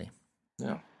 definitely.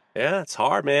 Yeah. Yeah, it's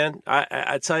hard, man.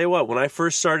 I tell you what, when I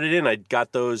first started in, I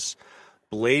got those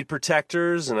blade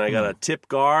protectors and I got a tip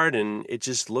guard, and it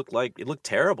just looked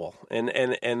terrible.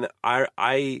 And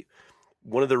I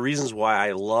one of the reasons why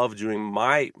I love doing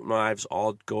my knives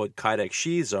all go at Kydex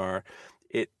sheaths are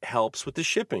it helps with the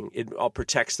shipping. It all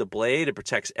protects the blade. It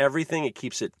protects everything. It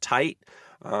keeps it tight.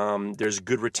 There's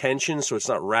good retention, so it's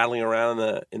not rattling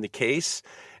around in the case.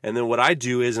 And then what I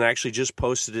do is, and I actually just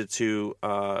posted it to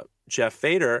Jeff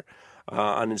Fader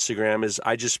on Instagram, is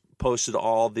I just posted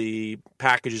all the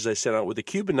packages I sent out with the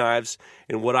Cuban knives,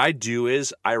 and what I do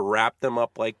is I wrap them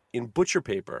up like in butcher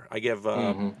paper. I give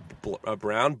a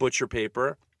brown butcher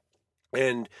paper,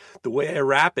 and the way I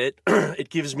wrap it, it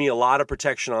gives me a lot of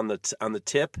protection on the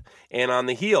tip and on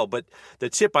the heel. But the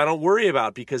tip I don't worry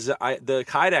about because the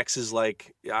Kydex is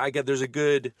like there's a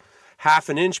good half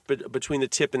an inch between the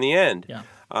tip and the end. Yeah.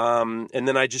 And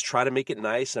then I just try to make it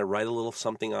nice, and I write a little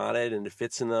something on it, and it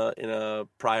fits in a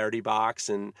priority box,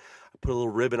 and I put a little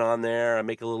ribbon on there. I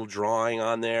make a little drawing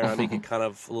on there. I make it kind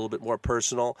of a little bit more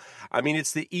personal. I mean,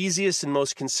 it's the easiest and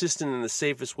most consistent and the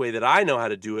safest way that I know how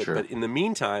to do it. Sure. But in the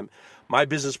meantime, my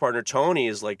business partner Tony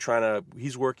is like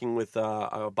he's working with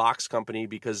a box company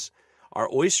because our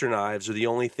oyster knives are the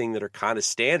only thing that are kind of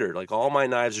standard. Like all my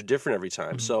knives are different every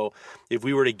time. So if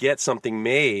we were to get something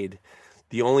made,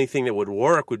 the only thing that would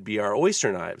work would be our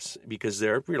oyster knives because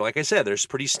they're, like I said, they're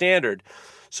pretty standard.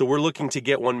 So we're looking to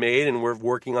get one made, and we're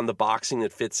working on the boxing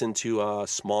that fits into a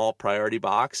small priority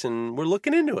box, and we're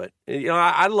looking into it.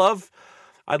 I'd love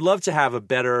to have a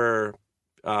better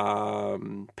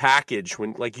package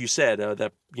when, like you said,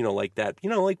 like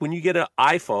when you get an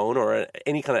iPhone or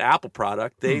any kind of Apple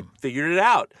product, they figured it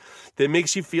out. That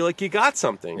makes you feel like you got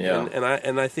something. Yeah.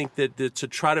 And I think that to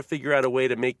try to figure out a way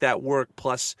to make that work,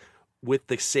 plus with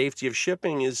the safety of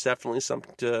shipping, is definitely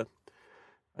something to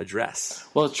address.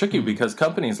 Well, it's tricky because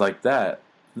companies like that,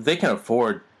 they can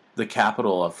afford the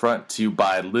capital up front to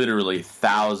buy literally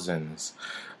thousands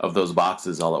of those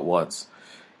boxes all at once.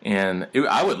 And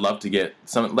I would love to get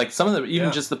some of the,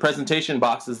 even just the presentation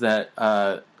boxes that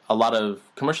a lot of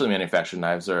commercially manufactured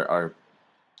knives are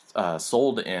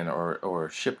sold in or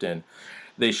shipped in.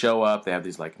 they show up. They have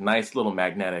these like nice little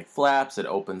magnetic flaps. It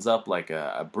opens up like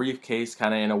a briefcase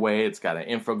kind of in a way. It's got an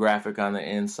infographic on the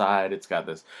inside. It's got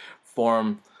this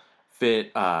form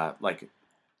fit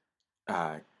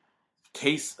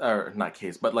case, or not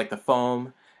case, but like the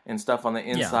foam and stuff on the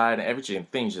inside, and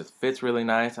everything just fits really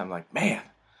nice. I'm like, man.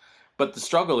 But the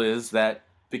struggle is that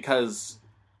because,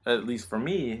 at least for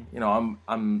me, you know,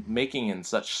 I'm making in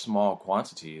such small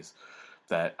quantities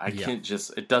that I can't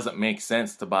just, it doesn't make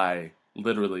sense to buy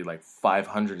literally like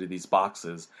 500 of these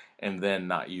boxes and then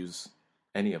not use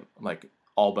any of them, like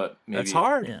all but maybe. That's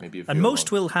hard. Maybe and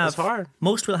most will have That's hard.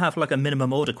 Most will have like a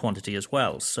minimum order quantity as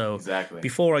well. So exactly.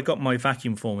 Before I got my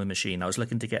vacuum forming machine, I was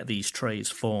looking to get these trays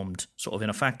formed sort of in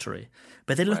a factory,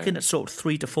 but they're looking at sort of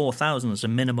 3,000 to 4,000 as a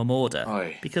minimum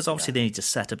order because obviously they need to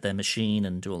set up their machine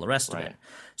and do all the rest of it.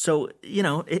 So you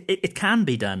know it can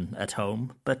be done at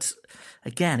home, but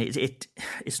again,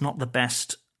 it's not the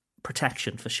best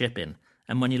protection for shipping.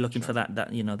 And when you're looking for that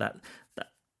you know that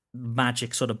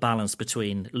magic sort of balance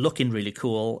between looking really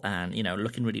cool and, you know,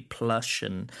 looking really plush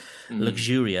and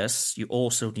luxurious, you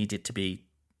also need it to be,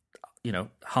 you know,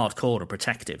 hardcore and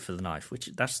protective for the knife, which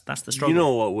that's the struggle. You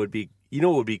know what would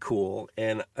be cool,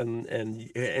 and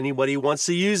anybody who wants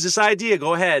to use this idea,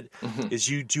 go ahead, is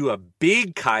you do a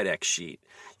big Kydex sheet.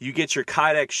 You get your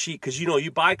Kydex sheet, because, you know,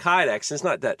 you buy Kydex, and it's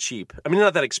not that cheap. I mean,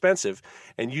 not that expensive.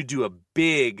 And you do a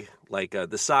big, like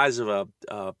the size of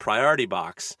a priority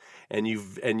box, and you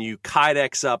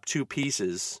Kydex up 2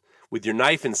 pieces with your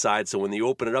knife inside. So when you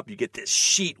open it up, you get this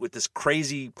sheet with this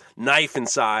crazy knife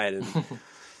inside. And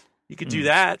you could do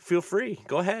that. Feel free.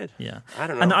 Go ahead. Yeah. I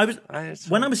don't know. And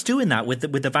when I was doing that with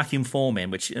the vacuum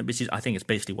forming, which is, I think it's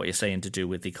basically what you're saying to do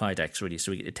with the Kydex, really.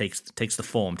 So it takes the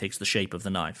form, takes the shape of the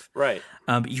knife. Right.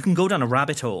 You can go down a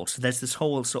rabbit hole. So there's this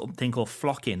whole sort of thing called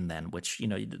flocking then, which, you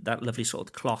know, that lovely sort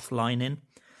of cloth lining.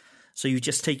 So you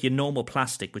just take your normal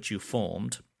plastic, which you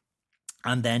formed,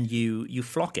 and then you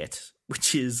flock it,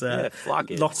 which is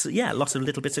flock it. lots of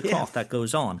little bits of cloth that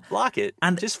goes on. Flock it.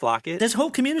 And just flock it. There's a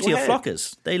whole community of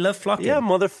flockers. They love flocking. Yeah,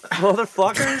 mother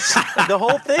flockers. The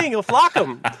whole thing. You'll flock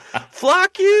them.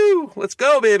 Flock you. Let's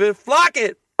go, baby. Flock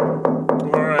it. All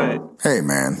right. Hey,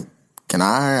 man. Can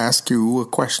I ask you a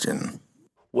question?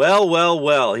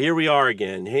 Well. Here we are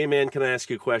again. Hey, man, can I ask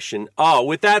you a question? Oh,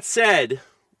 with that said,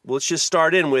 let's just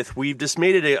start in with, we've just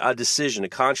made it a decision, a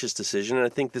conscious decision, and I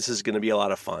think this is going to be a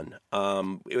lot of fun.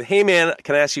 Hey, man,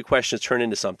 can I ask you a question to turn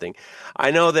into something?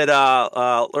 I know that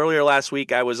earlier last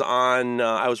week I was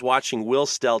watching Will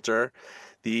Stelter.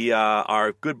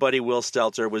 Our good buddy Will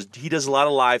Stelter, he does a lot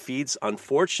of live feeds.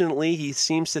 Unfortunately, he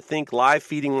seems to think live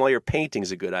feeding while you're painting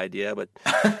is a good idea, but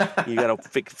you got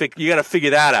to figure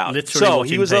that out. Literally, so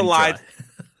he was on live. Dry.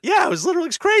 Yeah,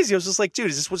 it's crazy. I was just like, dude,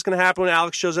 is this what's going to happen when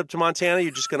Alex shows up to Montana?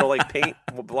 You're just going to like paint,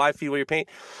 live feed while you paint?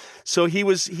 So he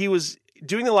was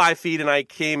doing the live feed, and I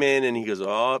came in, and he goes,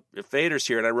 oh, Fader's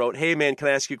here. And I wrote, hey, man, can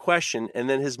I ask you a question? And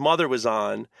then his mother was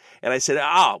on, and I said,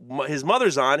 his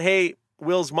mother's on. Hey,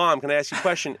 Will's mom, can I ask you a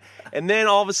question? And then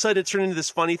all of a sudden it turned into this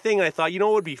funny thing, and I thought, you know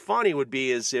what would be funny would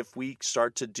be is if we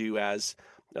start to do as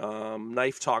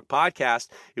Knife Talk podcast,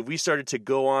 if we started to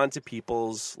go on to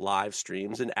people's live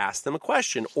streams and ask them a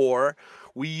question, or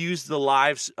we use the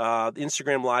lives,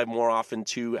 Instagram Live more often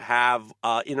to have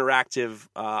interactive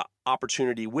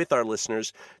opportunity with our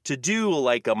listeners to do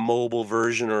like a mobile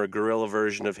version or a guerrilla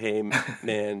version of, hey,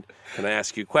 man, can I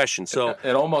ask you a question? So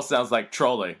it almost sounds like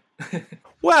trolling.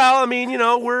 Well, I mean, you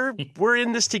know, we're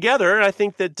in this together, and I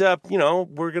think that you know,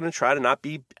 we're going to try to not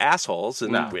be assholes,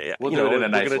 and we'll do it in a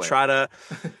nice way. We're going to try to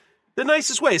the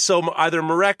nicest way. So either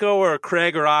Mareko or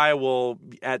Craig or I will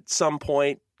at some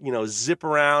point, you know, zip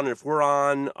around, and if we're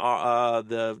on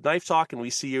the Knife Talk and we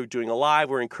see you doing a live,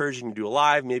 we're encouraging you to do a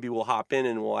live. Maybe we'll hop in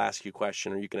and we'll ask you a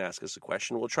question, or you can ask us a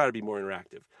question. We'll try to be more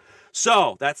interactive.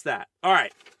 So that's that. All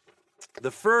right.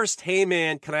 The first, hey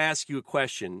man, can I ask you a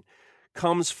question,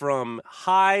 comes from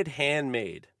Hyde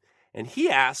Handmade. And he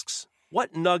asks,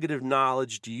 what nugget of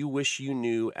knowledge do you wish you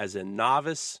knew as a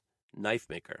novice knife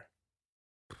maker?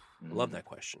 I love that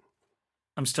question.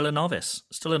 I'm still a novice.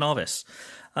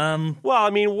 Well, I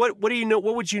mean, what do you know?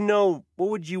 What would you know? What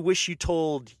would you wish you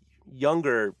told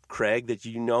younger Craig that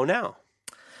you know now?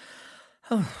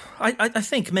 Oh, I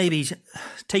think maybe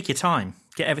take your time,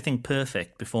 get everything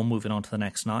perfect before moving on to the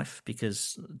next knife,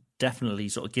 because definitely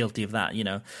sort of guilty of that, you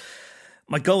know.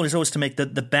 My goal is always to make the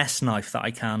best knife that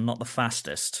I can, not the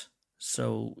fastest.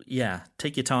 So, yeah,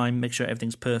 take your time, make sure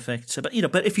everything's perfect. So,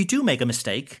 but if you do make a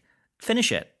mistake,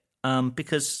 finish it.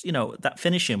 Because, you know, that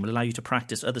finishing will allow you to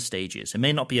practice other stages. It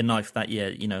may not be a knife that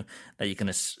you're going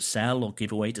to sell or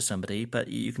give away to somebody, but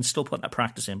you can still put that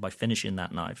practice in by finishing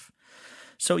that knife.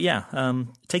 So yeah,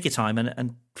 take your time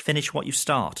and finish what you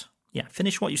start. Yeah,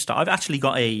 finish what you start. I've actually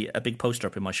got a big poster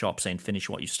up in my shop saying "Finish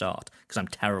what you start" because I'm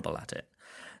terrible at it.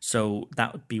 So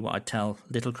that would be what I'd tell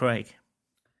little Craig.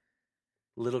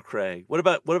 Little Craig. What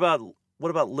about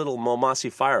little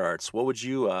Momasi Fire Arts? What would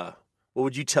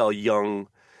you tell young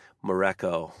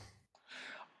Mareko?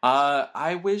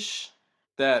 I wish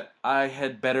that I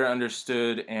had better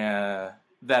understood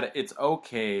that it's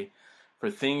okay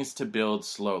for things to build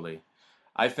slowly.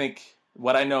 I think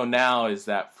what I know now is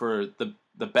that for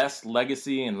the best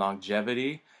legacy and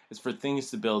longevity is for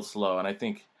things to build slow. And I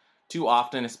think too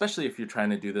often, especially if you're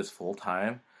trying to do this full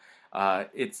time,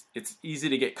 it's easy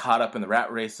to get caught up in the rat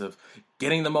race of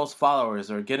getting the most followers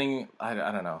or getting, I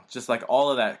don't know, just like all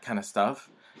of that kind of stuff.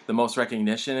 The most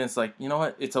recognition. It's like, you know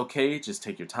what? It's okay. Just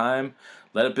take your time.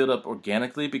 Let it build up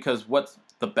organically, because what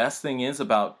the best thing is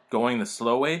about going the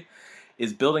slow way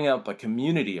is building up a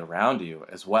community around you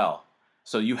as well.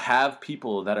 So you have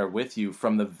people that are with you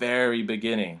from the very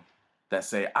beginning that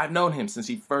say, I've known him since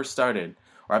he first started,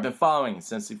 or I've been following him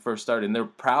since he first started. And they're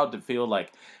proud to feel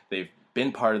like they've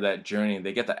been part of that journey.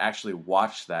 They get to actually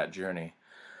watch that journey.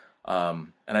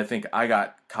 And I think I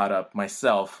got caught up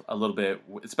myself a little bit,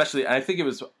 especially, I think it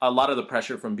was a lot of the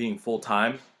pressure from being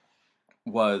full-time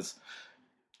was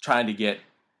trying to get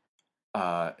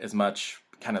as much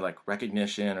kind of like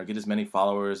recognition or get as many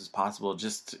followers as possible,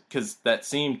 just because that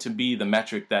seemed to be the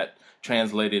metric that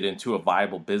translated into a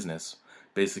viable business,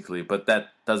 basically. But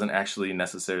that doesn't actually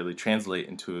necessarily translate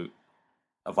into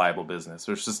a viable business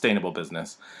or sustainable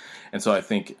business. And so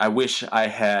I wish I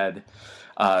had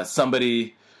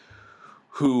somebody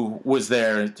who was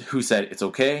there who said, it's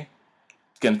okay,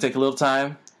 it's going to take a little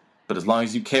time, but as long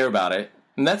as you care about it.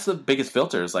 And that's the biggest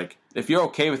filter, is like, if you're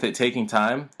okay with it taking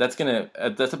time, that's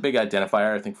a big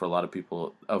identifier, I think, for a lot of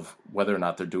people of whether or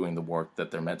not they're doing the work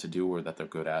that they're meant to do or that they're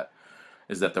good at,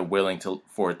 is that they're willing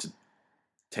for it to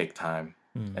take time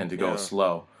and to go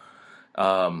slow.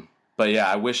 But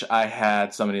yeah, I wish I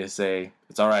had somebody to say,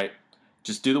 it's all right,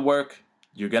 just do the work,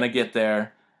 you're going to get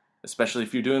there, especially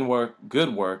if you're doing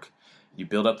good work. You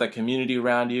build up that community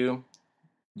around you,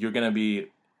 you're going to be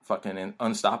fucking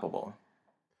unstoppable.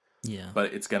 Yeah.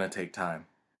 But it's going to take time.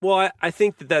 Well, I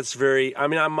think that's very, I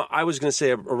was going to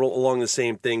say along the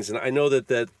same things. And I know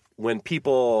that when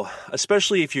people,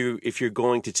 especially if you're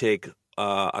going to take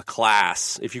a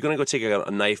class, if you're going to go take a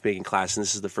knife making class, and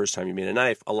this is the first time you made a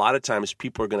knife, a lot of times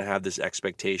people are going to have this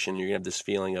expectation. You're going to have this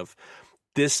feeling of,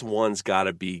 this one's got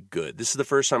to be good. This is the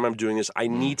first time I'm doing this. I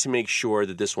need to make sure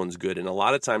that this one's good. And a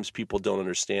lot of times people don't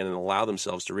understand and allow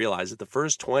themselves to realize that the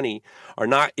first 20 are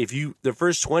not, the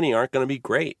first 20 aren't going to be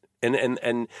great.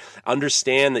 And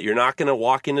understand that you're not going to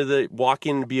walk in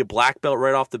and be a black belt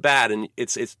right off the bat. And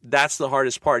that's the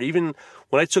hardest part. Even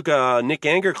when I took a Nick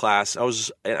Anger class,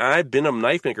 I've been a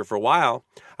knife maker for a while.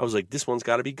 I was like, this one's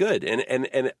got to be good.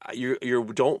 And you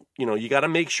got to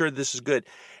make sure this is good.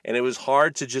 And it was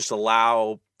hard to just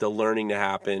allow the learning to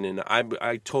happen. And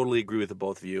I totally agree with the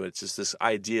both of you. It's just this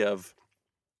idea of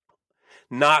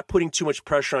not putting too much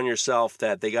pressure on yourself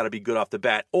that they got to be good off the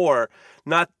bat, or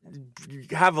not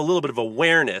have a little bit of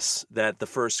awareness that the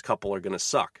first couple are going to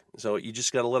suck. So you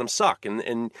just got to let them suck.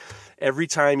 And every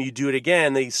time you do it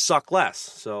again, they suck less.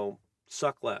 So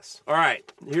suck less. All right.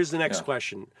 Here's the next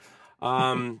question. Hey,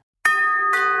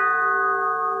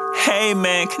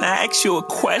 man, can I ask you a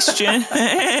question?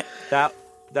 That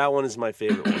one is my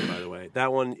favorite one, by the way.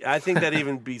 That one, I think that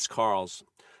even beats Carl's.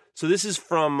 So this is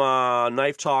from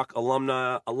Knife Talk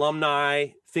alumni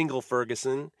Fingal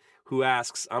Ferguson, who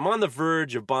asks, I'm on the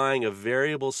verge of buying a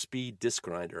variable speed disc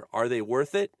grinder. Are they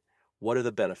worth it? What are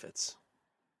the benefits?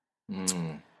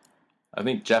 I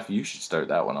think, Jeff, you should start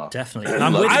that one off. Definitely.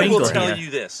 I will tell you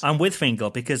this. I'm with Fingal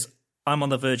because I'm on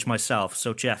the verge myself.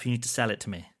 So, Jeff, you need to sell it to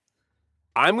me.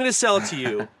 I'm going to sell it to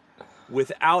you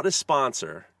without a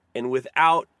sponsor and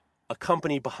without a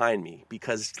company behind me,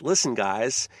 because listen,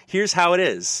 guys, here's how it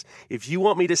is. If you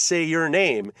want me to say your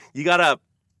name, you gotta,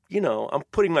 I'm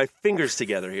putting my fingers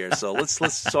together here. So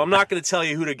so I'm not going to tell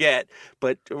you who to get,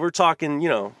 but we're talking,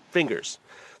 fingers.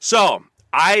 So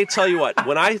I tell you what,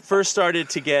 when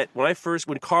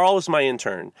Carl was my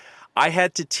intern, I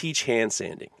had to teach hand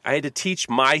sanding. I had to teach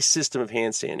my system of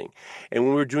hand sanding. And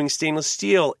when we were doing stainless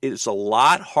steel, it's a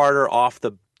lot harder off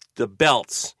the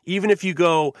belts. Even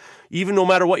no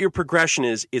matter what your progression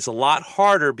is, it's a lot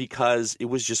harder because it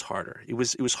was just harder. It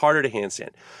was harder to hand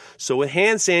sand. So with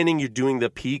hand sanding, you're doing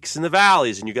the peaks and the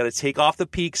valleys, and you got to take off the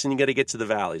peaks and you got to get to the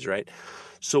valleys, right?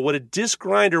 So what a disc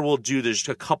grinder will do, there's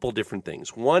a couple different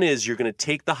things. One is you're going to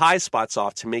take the high spots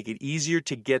off to make it easier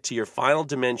to get to your final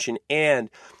dimension, and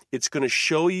It's going to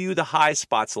show you the high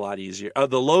spots a lot easier.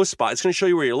 The low spot. It's going to show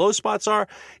you where your low spots are.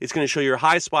 It's going to show you your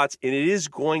high spots, and it is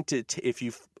going to, if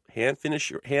you hand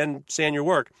sand your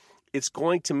work, it's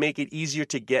going to make it easier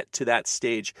to get to that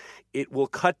stage. It will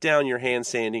cut down your hand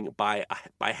sanding by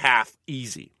half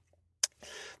easy.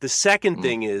 The second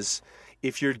thing is,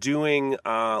 if you're doing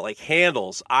like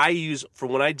handles, I use, for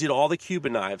when I did all the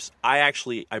Cuban knives, I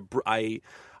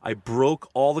broke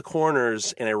all the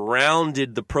corners and I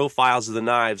rounded the profiles of the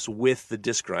knives with the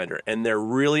disc grinder, and they're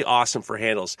really awesome for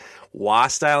handles. Wah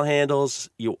style handles,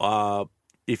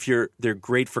 they're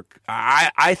great for.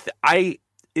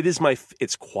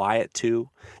 It's quiet too.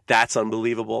 That's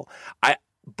unbelievable.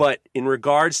 But in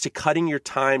regards to cutting your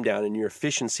time down and your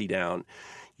efficiency down,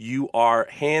 you are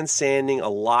hand sanding a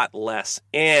lot less,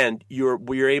 and you're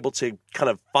able to kind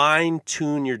of fine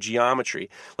tune your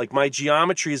geometry. Like, my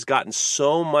geometry has gotten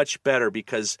so much better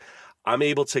because I'm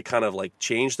able to kind of like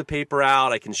change the paper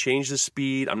out. I can change the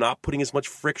speed. I'm not putting as much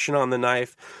friction on the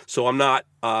knife, so I'm not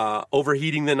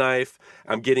overheating the knife.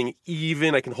 I'm getting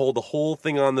even. I can hold the whole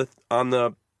thing on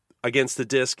the against the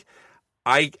disc.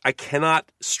 I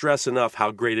cannot stress enough how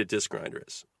great a disc grinder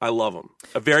is. I love them.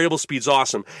 A variable speed's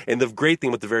awesome. And the great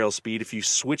thing with the variable speed, if you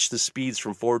switch the speeds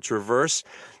from forward to reverse,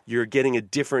 you're getting a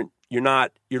different, you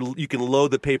can load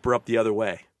the paper up the other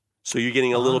way. So you're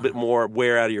getting a little bit more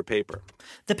wear out of your paper.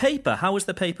 The paper, how is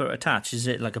the paper attached? Is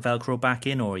it like a Velcro back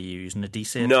in, or are you using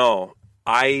adhesive? No,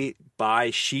 I buy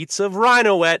sheets of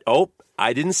Rhino Wet. Oh,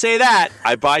 I didn't say that.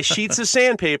 I buy sheets of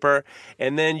sandpaper,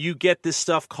 and then you get this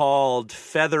stuff called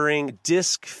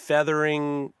disc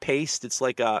feathering paste. It's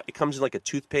like it comes in like a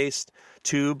toothpaste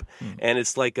tube, and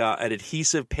it's like an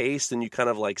adhesive paste, and you kind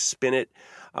of like spin it.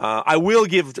 I will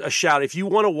give a shout. If you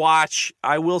want to watch,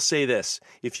 I will say this.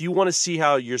 If you want to see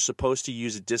how you're supposed to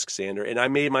use a disc sander, and I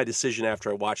made my decision after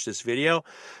I watched this video,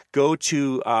 go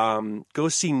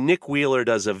see Nick Wheeler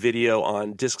does a video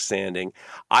on disc sanding.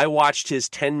 I watched his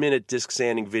 10-minute disc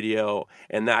sanding video,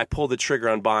 and I pulled the trigger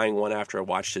on buying one after I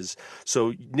watched his.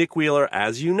 So Nick Wheeler,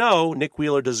 as you know, Nick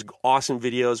Wheeler does awesome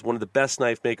videos, one of the best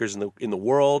knife makers in the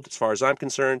world, as far as I'm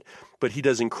concerned. But he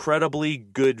does incredibly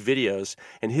good videos,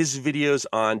 and his videos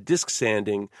on disc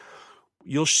sanding,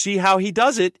 you'll see how he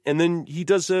does it, and then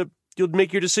you'll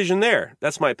make your decision there.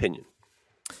 That's my opinion.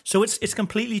 So it's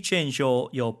completely changed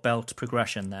your belt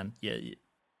progression then?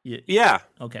 Yeah.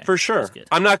 Okay. For sure.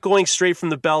 I'm not going straight from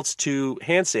the belts to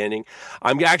hand sanding.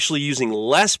 I'm actually using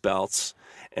less belts,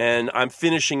 and I'm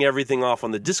finishing everything off on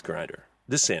the disc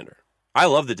sander. I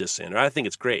love the disc sander. I think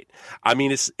it's great. I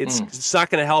mean, it's not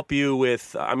going to help you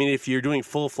with. I mean, if you're doing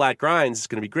full flat grinds, it's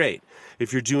going to be great.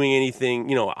 If you're doing anything,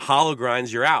 hollow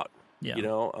grinds, you're out. Yeah.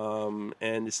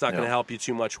 And it's not going to help you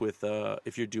too much with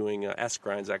if you're doing S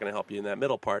grinds. Not going to help you in that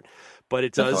middle part, but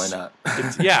it does. Definitely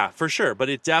not. Yeah, for sure. But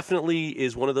it definitely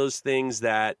is one of those things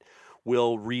that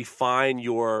will refine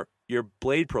your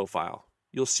blade profile.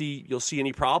 You'll see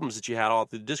any problems that you had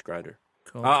off the disc grinder.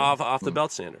 Cool. Off the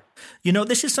belt sander.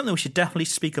 This is something we should definitely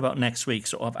speak about next week,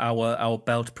 sort of our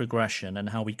belt progression and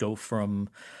how we go from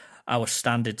our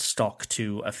standard stock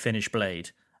to a finished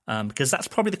blade. Because that's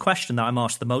probably the question that I'm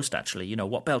asked the most, actually.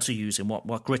 What belts are you using?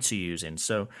 What grits are you using?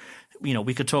 So,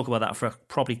 we could talk about that for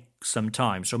probably some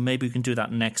time. So maybe we can do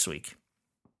that next week.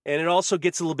 And it also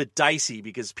gets a little bit dicey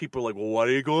because people are like, well, why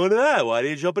are you going to that? Why do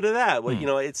you jump into that? Well,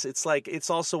 it's like, it's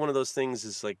also one of those things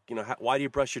is like, why do you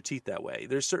brush your teeth that way?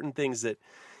 There's certain things that,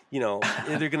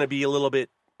 they're going to be a little bit,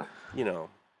 the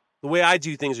way I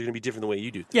do things are going to be different than the way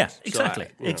you do things. Yeah, exactly.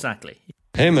 So exactly.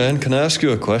 Hey, man, can I ask you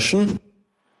a question?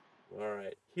 All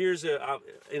right. Here's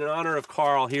in honor of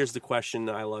Carl, here's the question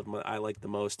I like the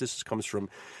most. This comes from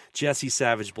Jesse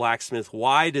Savage Blacksmith.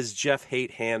 Why does Jeff hate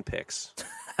hand picks?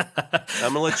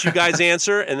 I'm going to let you guys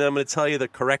answer, and then I'm going to tell you the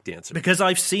correct answer. Because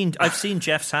I've seen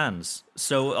Jeff's hands,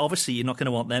 so obviously you're not going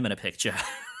to want them in a picture.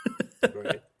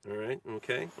 Right. All right.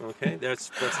 Okay.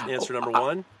 That's answer number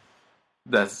one.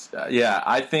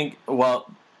 I think,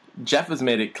 Jeff has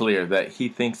made it clear that he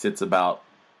thinks it's about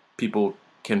people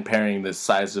comparing the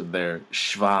size of their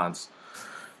schwanz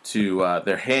to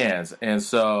their hands, and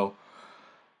so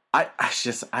I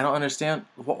don't understand.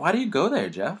 Why do you go there,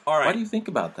 Jeff? All right. Why do you think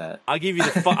about that? I'll give you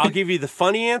the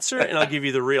funny answer, and I'll give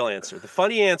you the real answer. The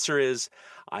funny answer is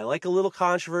I like a little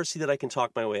controversy that I can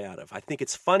talk my way out of. I think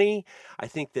it's funny. I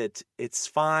think that it's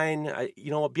fine.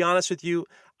 I'll be honest with you.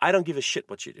 I don't give a shit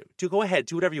what you do. Go ahead.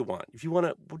 Do whatever you want. If you want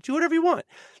to, do whatever you want.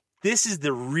 This is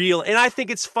the real, and I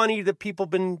think it's funny that people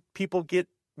get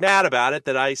mad about it,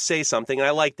 that I say something, and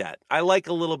I like that. I like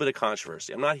a little bit of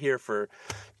controversy. I'm not here for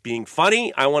being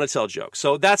funny. I want to tell jokes.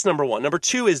 So that's number one. Number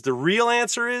two is the real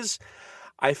answer is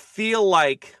I feel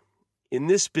like in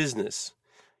this business,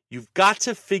 You've got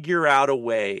to figure out a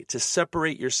way to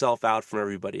separate yourself out from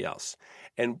everybody else.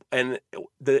 And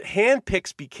the hand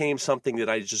picks became something that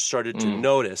I just started to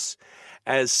notice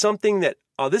as something that,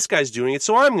 oh, this guy's doing it,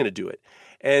 so I'm going to do it.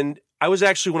 And I was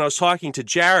actually, when I was talking to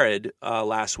Jared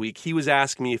last week, he was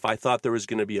asking me if I thought there was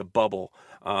going to be a bubble.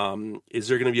 Is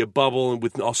there going to be a bubble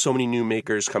with so many new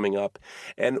makers coming up?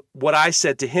 And what I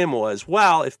said to him was,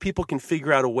 well, if people can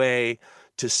figure out a way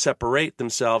to separate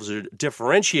themselves or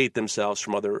differentiate themselves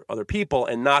from other people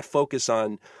and not focus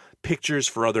on pictures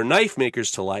for other knife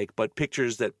makers to like, but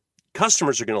pictures that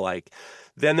customers are going to like,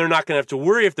 then they're not going to have to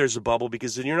worry if there's a bubble,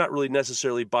 because then you're not really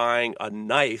necessarily buying a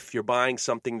knife. You're buying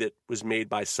something that was made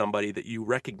by somebody that you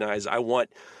recognize. I want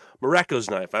Mareko's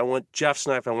knife. I want Jeff's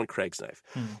knife. I want Craig's knife.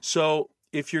 So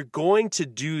if you're going to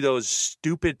do those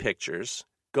stupid pictures,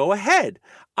 go ahead.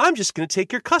 I'm just going to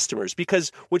take your customers,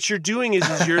 because what you're doing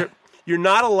is you're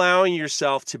not allowing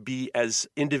yourself to be as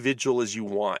individual as you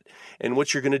want. And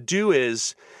what you're going to do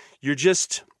is you're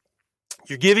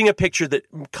giving a picture that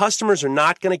customers are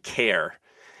not going to care.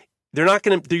 They're not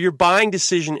going to, your buying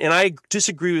decision, and I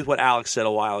disagree with what Alex said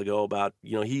a while ago about,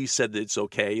 he said that it's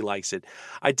okay, he likes it.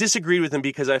 I disagreed with him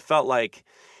because I felt like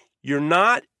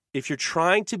if you're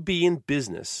trying to be in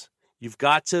business, you've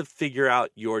got to figure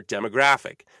out your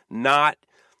demographic, not,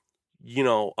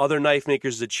 other knife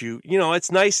makers that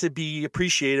it's nice to be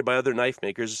appreciated by other knife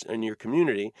makers in your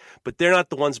community, but they're not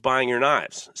the ones buying your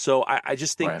knives. So I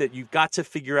just think that you've got to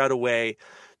figure out a way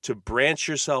to branch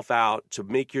yourself out, to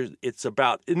make and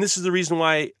this is the reason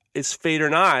why it's Fader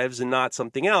Knives and not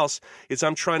something else, is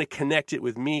I'm trying to connect it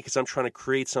with me, because I'm trying to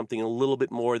create something a little bit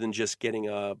more than just getting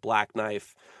a black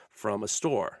knife from a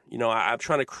store. I'm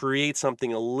trying to create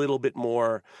something a little bit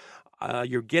more.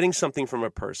 You're getting something from a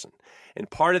person. And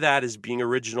part of that is being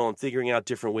original and figuring out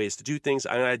different ways to do things.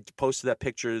 I posted that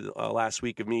picture last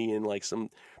week of me in like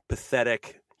some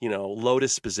pathetic,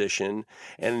 lotus position,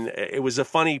 and it was a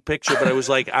funny picture. But I was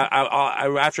like,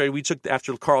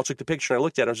 after Carl took the picture, and I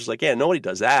looked at it, I was just like, yeah, nobody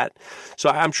does that. So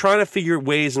I'm trying to figure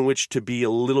ways in which to be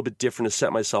a little bit different, to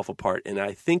set myself apart. And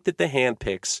I think that the hand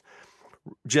picks,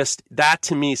 just that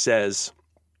to me says,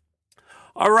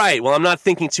 all right, well, I'm not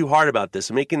thinking too hard about this.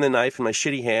 I'm making the knife in my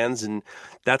shitty hands, and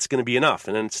that's going to be enough.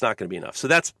 And then it's not going to be enough. So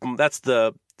that's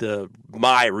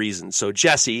my reason. So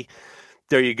Jesse,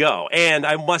 there you go. And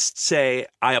I must say,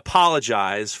 I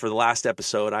apologize for the last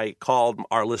episode. I called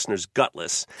our listeners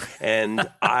gutless. And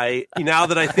now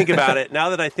that I think about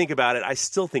it, I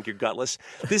still think you're gutless.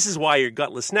 This is why you're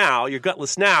gutless now. You're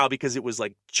gutless now because it was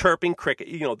like chirping cricket.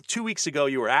 2 weeks ago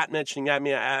you were mentioning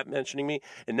me,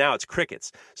 and now it's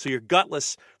crickets. So you're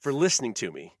gutless for listening to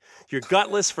me. You're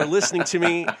gutless for listening to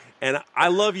me, and I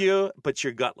love you, but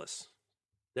you're gutless.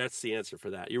 That's the answer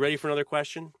for that. You ready for another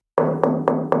question?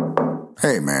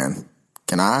 Hey, man,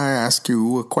 can I ask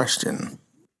you a question?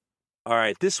 All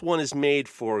right, this one is made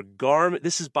for Garmin.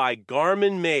 This is by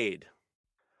Garmin Made.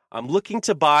 I'm looking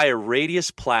to buy a Radius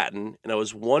Platen, and I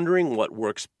was wondering what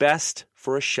works best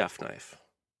for a chef knife.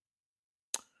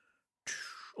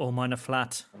 All mine are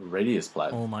flat. Radius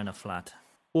Platen. All mine are flat.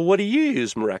 Well, what do you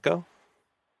use, Mareko?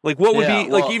 Like, what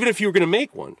would even if you were going to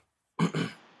make one?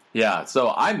 Yeah,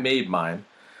 so I made mine.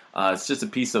 It's just a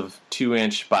piece of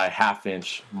 2-inch by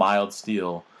 1/2-inch mild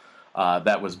steel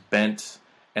that was bent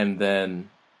and then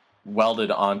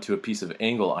welded onto a piece of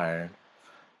angle iron.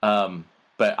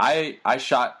 But I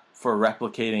shot for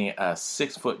replicating a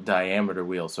 6-foot diameter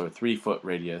wheel, so a 3-foot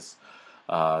radius,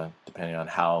 depending on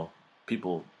how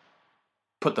people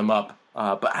put them up.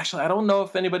 But actually, I don't know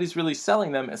if anybody's really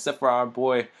selling them except for our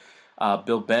boy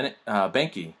Bill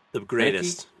Benke. The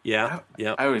greatest. Yeah.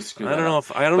 I always screw that I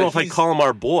don't know if I call him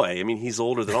our boy. I mean, he's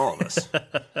older than all of us.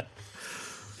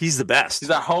 He's the best.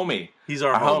 He's our homie. He's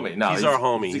our homie. No, he's our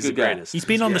homie. He's the greatest. He's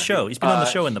been on the show. He's been on the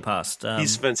show in the past.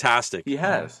 He's fantastic. He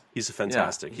has. He's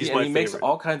fantastic. Yeah. He's my favorite. He makes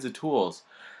all kinds of tools.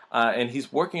 And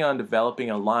he's working on developing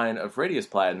a line of Radius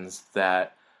Platens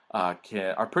that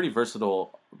are pretty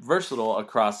versatile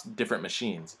across different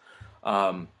machines.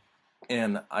 And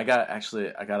I got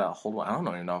a hold one. I don't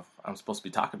even know if I'm supposed to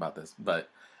be talking about this, but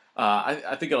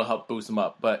I think it'll help boost them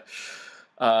up. But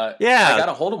I got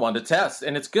a hold of one to test,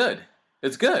 and it's good.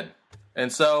 It's good.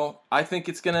 And so I think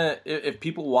it's gonna, if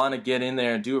people want to get in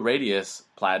there and do a Radius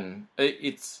Platen,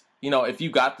 it's, if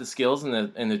you got the skills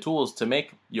and the tools to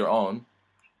make your own,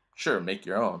 sure, make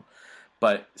your own,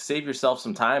 but save yourself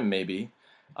some time. Maybe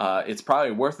it's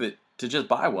probably worth it to just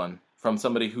buy one from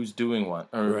somebody who's doing one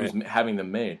or who's having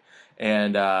them made.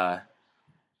 And but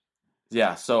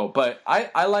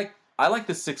I like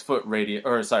the 6-foot radius,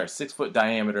 6-foot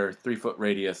diameter, 3-foot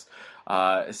radius,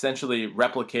 essentially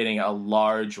replicating a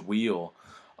large wheel,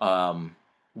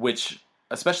 which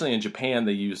especially in Japan,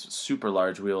 they use super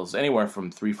large wheels, anywhere from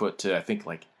 3 foot to I think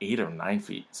like 8 or 9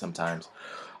 feet sometimes,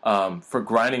 for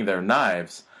grinding their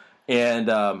knives. And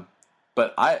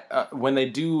but when they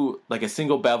do like a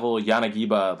single bevel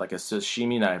Yanagiba, like a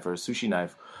sashimi knife or a sushi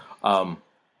knife,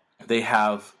 they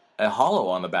have a hollow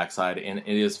on the backside, and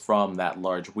it is from that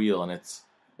large wheel. And it's,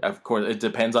 of course, it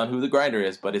depends on who the grinder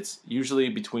is, but it's usually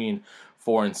between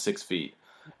 4 and 6 feet.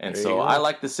 And so I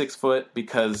like the 6 foot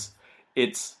because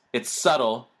it's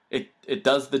subtle. It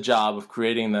does the job of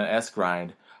creating the S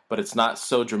grind, but it's not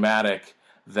so dramatic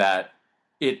that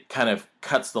it kind of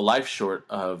cuts the life short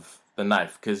of the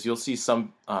knife. Because you'll see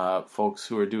some folks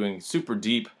who are doing super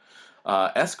deep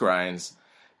S grinds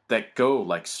that go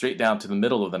like straight down to the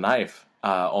middle of the knife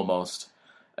almost.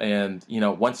 And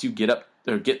once you get up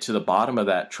or get to the bottom of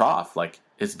that trough, like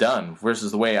it's done.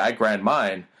 Versus the way I grind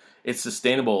mine, it's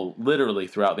sustainable literally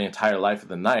throughout the entire life of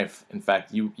the knife. In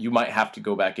fact, you might have to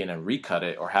go back in and recut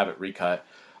it or have it recut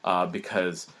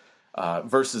because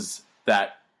versus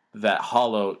that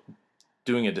hollow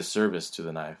doing a disservice to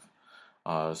the knife.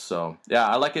 So yeah,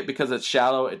 I like it because it's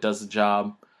shallow, it does the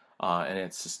job, and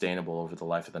it's sustainable over the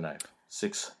life of the knife.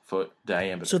 6 foot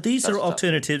diameter. So these are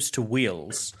alternatives to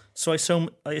wheels. So I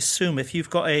assume if you've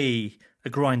got a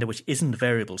grinder which isn't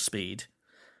variable speed,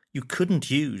 you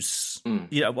couldn't use,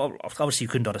 well, obviously you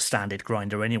couldn't on a standard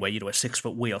grinder anyway, a 6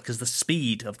 foot wheel, because the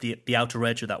speed of the outer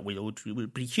edge of that wheel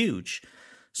would be huge.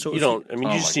 So you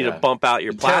just need to bump out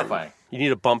your platen. Terrifying. You need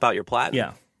to bump out your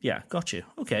platen. Yeah, got you.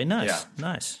 Okay, nice,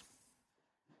 nice.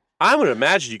 I would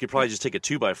imagine you could probably just take a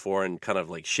 2x4 and kind of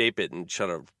like shape it and try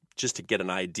to just to get an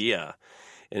idea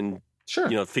and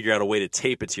figure out a way to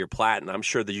tape it to your platen. I'm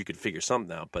sure that you could figure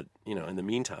something out, but in the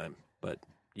meantime,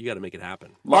 you got to make it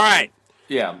happen. All right.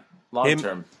 Yeah,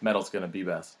 long-term, metal's going to be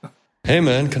best. Hey,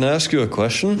 man, can I ask you a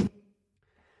question?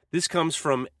 This comes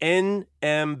from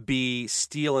NMB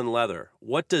Steel and Leather.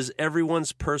 What does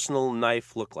everyone's personal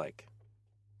knife look like?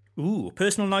 Ooh,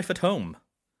 personal knife at home.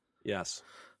 Yes.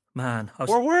 Man.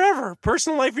 Or wherever.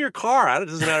 Personal knife in your car. It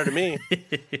doesn't matter to me.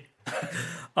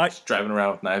 Just driving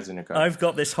around with knives in your car. I've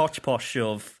got this hodgepodge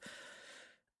of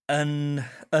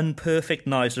unperfect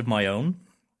knives of my own.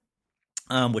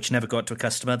 Which never got to a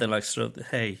customer. They're like,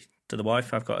 hey, to the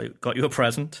wife, I've got you a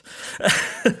present.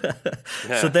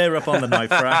 So they're up on the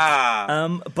knife rack.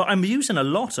 But I'm using a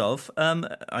lot of,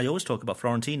 I always talk about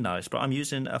Florentine knives, but I'm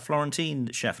using a Florentine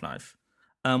chef knife,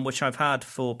 which I've had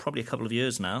for probably a couple of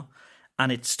years now. And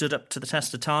it stood up to the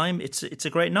test of time. It's a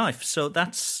great knife. So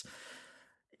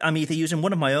I'm either using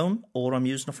one of my own or I'm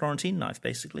using a Florentine knife,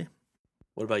 basically.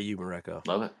 What about you, Mareko?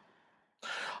 Love it.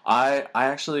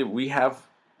 We have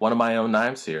one of my own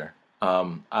knives here.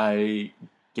 I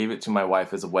gave it to my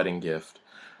wife as a wedding gift.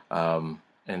 And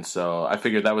so I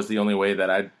figured that was the only way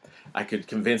that I could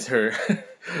convince her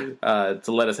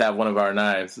to let us have one of our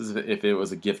knives, if it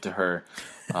was a gift to her.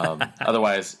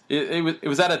 Otherwise, it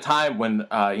was at a time when,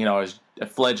 I was a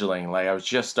fledgling, like I was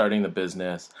just starting the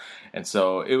business. And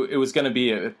so it was going to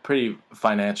be a pretty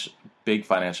big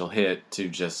financial hit to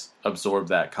just absorb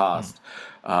that cost.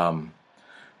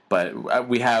 But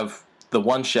we have the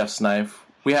one chef's knife.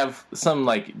 We have some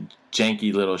like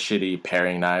janky little shitty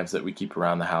paring knives that we keep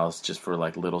around the house just for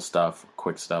like little stuff,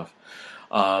 quick stuff.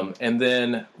 And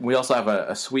then we also have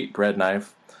a sweet bread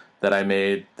knife that I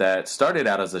made that started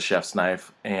out as a chef's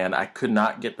knife, and I could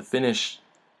not get the finish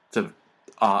to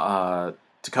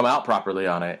come out properly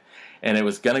on it. And it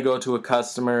was going to go to a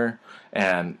customer,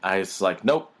 and I was like,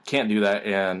 nope, can't do that.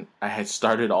 And I had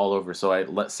started all over. So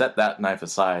I set that knife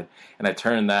aside, and I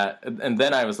turned that. And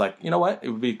then I was like, you know what? It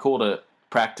would be cool to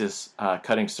practice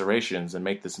cutting serrations and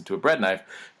make this into a bread knife,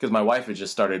 because my wife had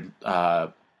just started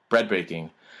bread baking,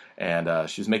 and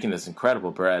she was making this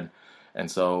incredible bread. And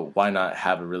so why not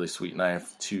have a really sweet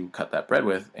knife to cut that bread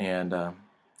with? And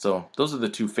so those are the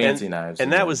two fancy knives.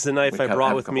 And that was the knife I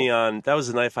brought with me on. That was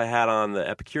the knife I had on the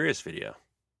Epicurious video.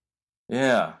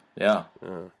 Yeah.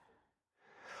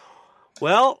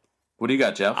 Well, what do you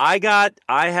got, Jeff? I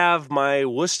have my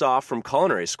Wusthof from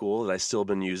culinary school that I still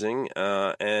been using,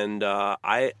 and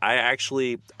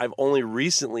I've only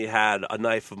recently had a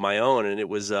knife of my own, and it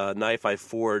was a knife I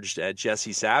forged at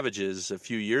Jesse Savage's a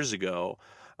few years ago.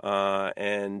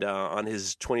 And on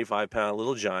his 25-pound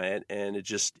Little Giant, and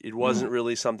it wasn't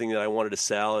really something that I wanted to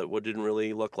sell. It didn't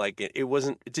really look like it.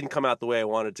 It didn't come out the way I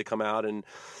wanted it to come out, and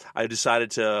I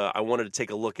decided I wanted to take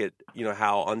a look at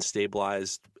how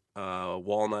unstabilized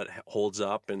walnut holds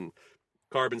up, and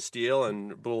carbon steel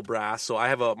and little brass. So I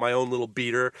have my own little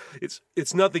beater.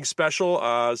 It's nothing special.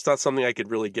 It's not something I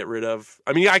could really get rid of.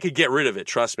 I mean, I could get rid of it.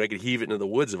 Trust me, I could heave it into the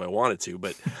woods if I wanted to,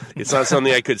 but it's not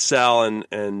something I could sell. And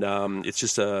it's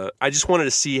just I just wanted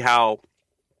to see how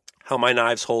how my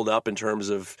knives hold up in terms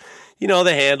of,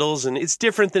 the handles, and it's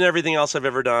different than everything else I've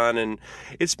ever done, and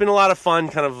it's been a lot of fun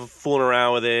kind of fooling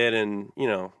around with it, and,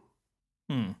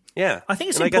 yeah. I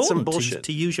think it's and important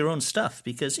to use your own stuff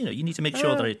because, you need to make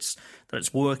sure that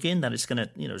it's working, that it's going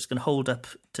to hold up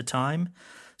to time.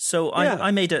 So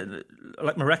I made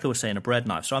like Mareko was saying, a bread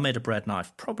knife. So I made a bread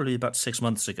knife probably about 6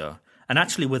 months ago. And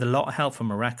actually, with a lot of help from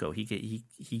Mareko,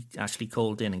 he actually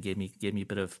called in and gave me a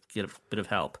bit of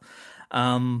help.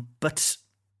 But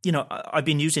I've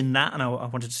been using that, and I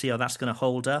wanted to see how that's going to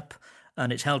hold up,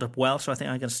 and it's held up well. So I think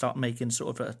I'm going to start making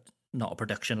sort of not a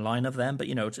production line of them, but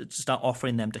to start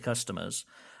offering them to customers.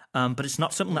 But it's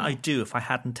not something that I do if I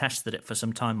hadn't tested it for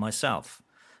some time myself.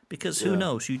 Because who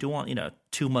knows? You don't want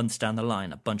 2 months down the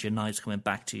line, a bunch of knives coming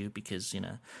back to you because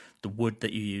the wood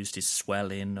that you used is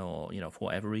swelling, or for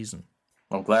whatever reason.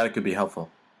 I'm glad it could be helpful.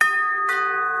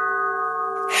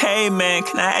 Hey, man,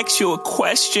 can I ask you a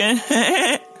question?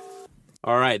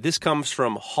 All right, this comes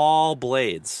from Hall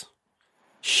Blades.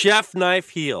 Chef knife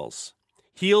heels.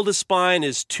 Heel to spine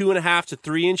is 2.5 to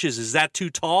 3 inches. Is that too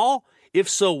tall? If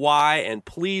so, why? And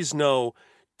please no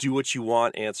do what you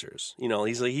want answers.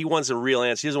 He's like, he wants a real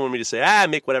answer. He doesn't want me to say,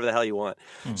 make whatever the hell you want.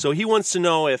 So he wants to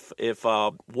know if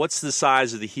what's the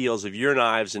size of the heels of your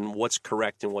knives and what's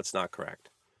correct and what's not correct.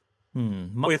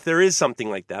 If there is something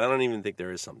like that, I don't even think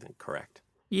there is something correct.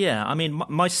 Yeah, I mean,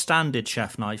 my standard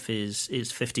chef knife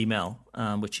is 50 mil,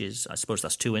 which is, I suppose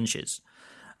that's 2 inches.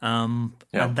 And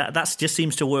that just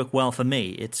seems to work well for me.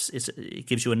 It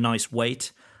gives you a nice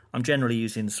weight. I'm generally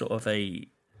using sort of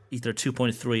either a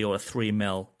 2.3 or a 3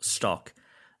 mil stock.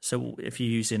 So if you're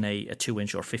using a 2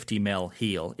 inch or 50 mil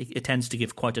heel, it tends to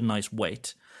give quite a nice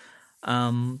weight.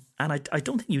 And I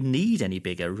don't think you need any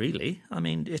bigger, really. I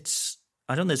mean,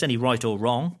 I don't think there's any right or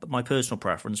wrong, but my personal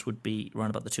preference would be around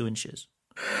about the 2 inches.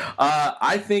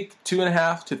 I think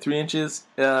 2.5 to 3 inches.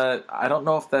 I don't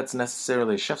know if that's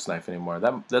necessarily a chef's knife anymore.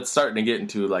 That's starting to get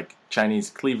into like Chinese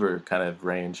cleaver kind of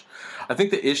range. I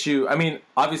think the issue, I mean,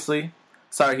 obviously,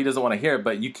 sorry, he doesn't want to hear it,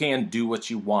 but you can do what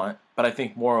you want. But I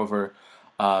think moreover,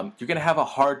 you're going to have a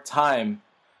hard time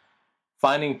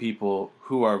finding people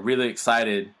who are really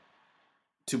excited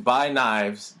to buy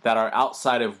knives that are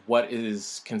outside of what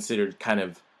is considered kind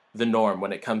of the norm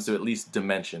when it comes to at least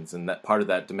dimensions, and that part of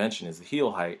that dimension is the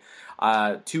heel height.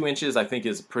 2 inches, I think,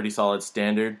 is a pretty solid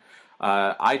standard.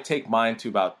 I take mine to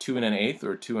about 2 1/8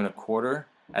 or 2 1/4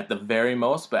 at the very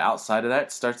most, but outside of that,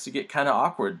 it starts to get kind of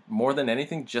awkward. More than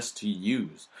anything, just to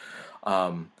use.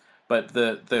 But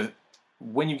the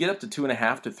when you get up to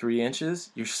 2.5 to 3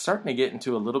 inches, you're starting to get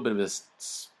into a little bit of this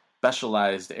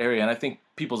specialized area, and I think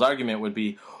people's argument would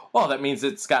be, "Oh, that means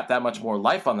it's got that much more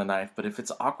life on the knife." But if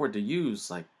it's awkward to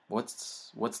use, like,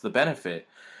 what's the benefit?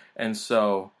 And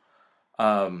so,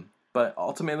 but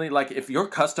ultimately, like, if your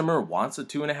customer wants a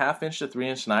 2.5 inch to 3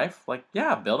 inch knife, like,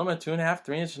 yeah, build them a 2.5,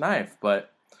 3 inch knife.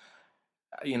 But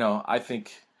I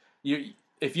think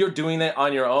if you're doing that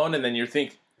on your own, and then you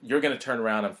think you're going to turn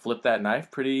around and flip that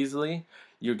knife pretty easily,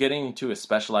 you're getting into a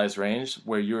specialized range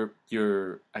where you're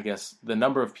I guess the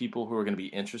number of people who are going to be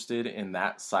interested in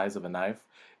that size of a knife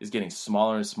is getting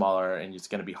smaller and smaller, and it's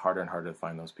going to be harder and harder to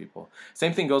find those people.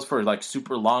 Same thing goes for like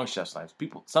super long chef's knives.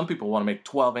 Some people want to make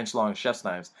 12-inch long chef's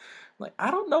knives. Like,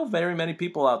 I don't know very many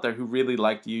people out there who really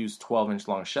like to use 12-inch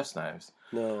long chef's knives.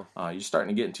 No, you're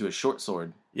starting to get into a short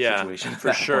sword situation.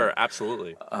 For sure,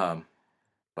 absolutely.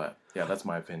 But yeah, that's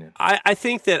my opinion. I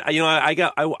think that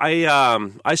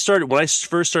I started when I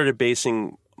first started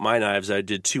basing my knives. I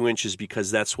did 2 inches because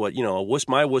that's what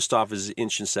my Wusthof is 1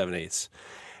 7/8,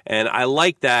 and I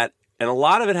like that. And a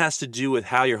lot of it has to do with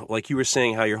how you're, like you were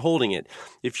saying, how you're holding it.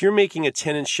 If you're making a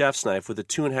 10-inch chef's knife with a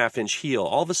 2.5 inch heel,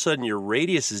 all of a sudden your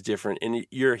radius is different, and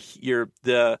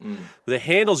the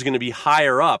handle's going to be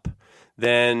higher up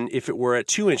than if it were at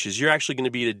 2 inches. You're actually going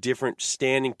to be at a different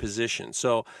standing position.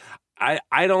 So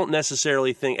I don't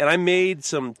necessarily think, and I made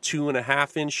some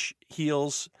 2.5 inch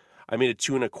heels. I made a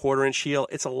 2 1/4 inch heel.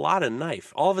 It's a lot of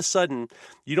knife. All of a sudden,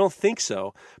 you don't think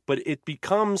so, but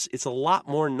it's a lot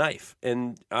more knife.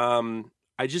 And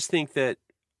I just think that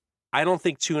I don't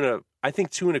think I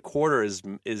think 2 1/4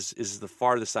 is the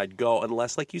farthest I'd go,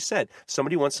 unless, like you said,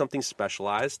 somebody wants something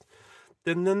specialized,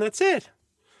 then that's it.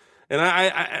 And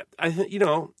I think,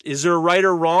 is there a right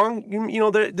or wrong?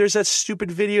 There's that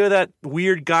stupid video of that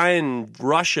weird guy in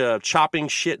Russia chopping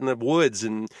shit in the woods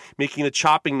and making the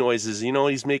chopping noises.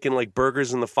 He's making like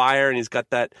burgers in the fire, and he's got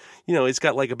that, he's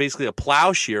got like basically a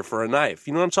plowshare for a knife.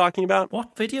 You know what I'm talking about?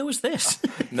 What video is this?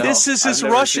 No, this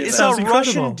Russian. It's a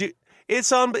Russian. It's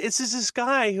just this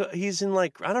guy. He's in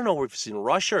like, I don't know if he's in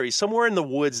Russia or he's somewhere in the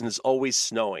woods and it's always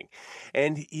snowing.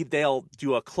 And they'll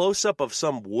do a close up of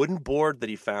some wooden board that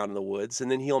he found in the woods, and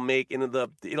then he'll make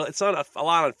it's on a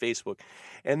lot on Facebook,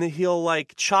 and then he'll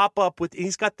like chop up with.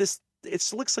 He's got this.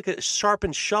 It looks like a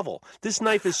sharpened shovel. This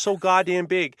knife is so goddamn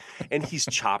big, and he's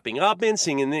chopping up,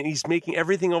 mincing, and then he's making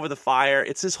everything over the fire.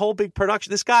 It's this whole big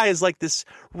production. This guy is like this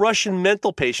Russian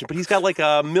mental patient, but he's got like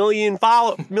a million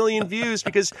views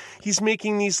because he's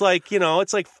making these like,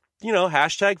 it's like,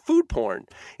 hashtag food porn.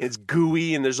 And it's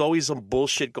gooey, and there's always some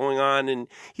bullshit going on, and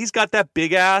he's got that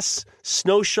big ass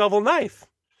snow shovel knife.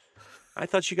 I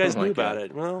thought you guys knew about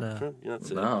it. Well, that's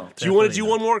it. No. Do you want to do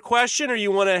one more question, or you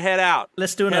want to head out?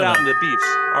 Let's do another. Head out into beefs.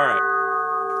 All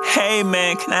right. Hey,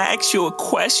 man, can I ask you a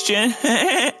question?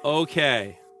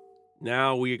 Okay.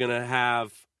 Now we're going to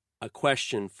have a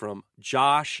question from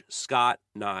Josh Scott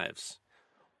Knives.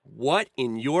 What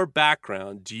in your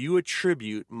background do you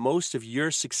attribute most of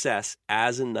your success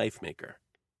as a knife maker?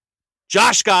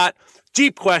 Josh Scott,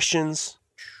 deep questions,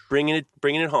 bringing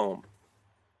it home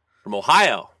from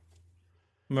Ohio.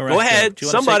 Morocco. Go ahead, do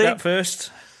you somebody. Want to take that first?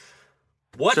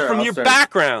 What Sure, from I'll your start.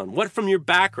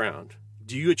 background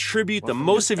do you attribute the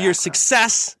most of your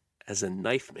success as a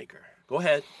knife maker? Go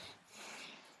ahead.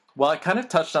 Well, I kind of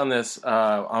touched on this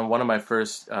on one of my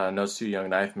first Notes to a Young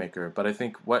Knife Maker, but I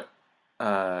think what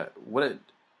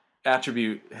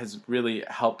attribute has really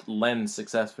helped lend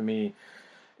success for me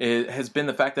has been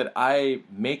the fact that I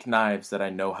make knives that I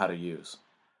know how to use.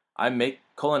 I make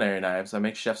culinary knives, I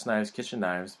make chef's knives, kitchen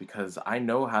knives, because I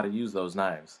know how to use those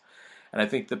knives. And I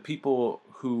think the people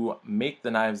who make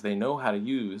the knives they know how to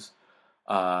use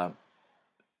are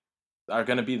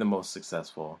going to be the most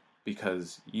successful,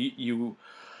 because you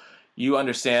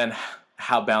understand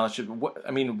how balance should.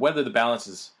 Whether the balance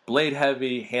is blade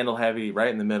heavy, handle heavy, right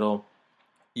in the middle.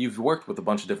 You've worked with a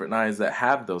bunch of different knives that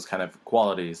have those kind of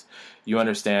qualities. You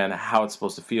understand how it's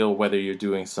supposed to feel, whether you're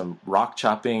doing some rock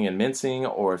chopping and mincing,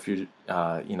 or if you're,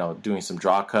 doing some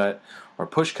draw cut or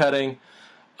push cutting.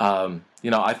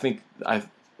 I think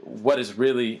what has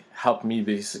really helped me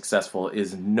be successful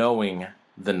is knowing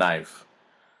the knife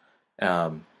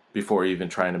before even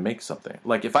trying to make something.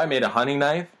 Like if I made a hunting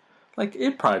knife, like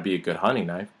it'd probably be a good hunting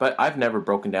knife, but I've never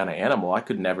broken down an animal. I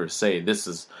could never say this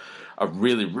is a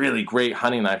really, really great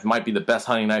hunting knife. It might be the best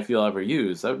hunting knife you'll ever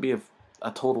use. That would be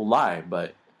a total lie.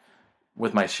 But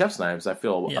with my chef's knives, I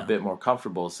feel a bit more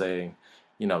comfortable saying,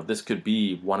 this could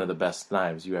be one of the best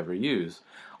knives you ever use.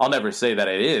 I'll never say that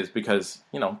it is, because,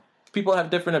 people have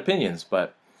different opinions.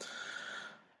 But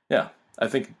yeah, I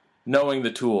think knowing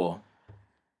the tool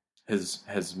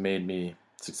has made me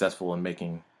successful in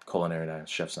making culinary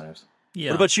knives, chef's knives. Yeah.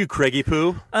 What about you, Craigie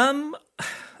Poo?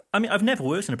 I've never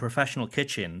worked in a professional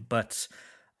kitchen, but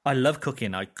I love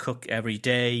cooking. I cook every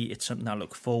day. It's something I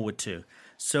look forward to.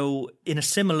 So in a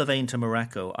similar vein to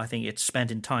Morocco, I think it's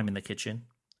spending time in the kitchen,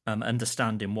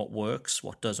 understanding what works,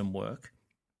 what doesn't work.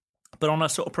 But on a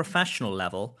sort of professional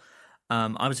level,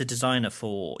 I was a designer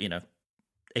for,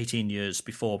 18 years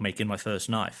before making my first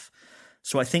knife.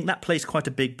 So I think that plays quite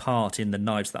a big part in the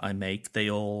knives that I make. They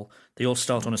all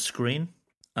start on a screen,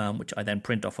 which I then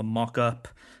print off a mock-up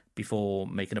before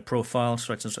making a profile,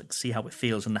 so I can see how it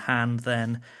feels in the hand.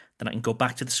 Then I can go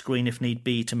back to the screen if need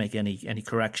be to make any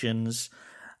corrections.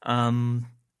 And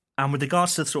with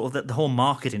regards to sort of the whole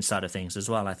marketing side of things as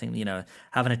well, I think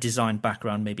having a design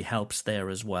background maybe helps there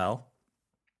as well.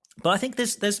 But I think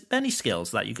there's many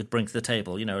skills that you could bring to the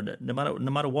table.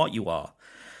 No matter what you are.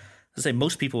 As I say,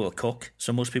 most people will cook,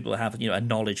 so most people have a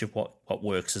knowledge of what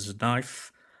works as a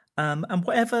knife, and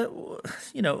whatever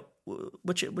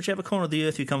whichever corner of the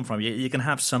earth you come from, you can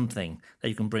have something that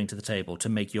you can bring to the table to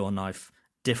make your knife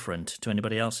different to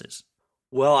anybody else's.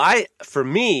 Well, I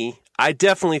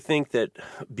definitely think that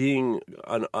being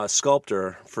a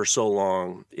sculptor for so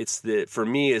long, for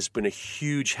me has been a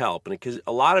huge help, and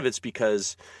a lot of it's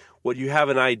because what you have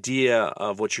an idea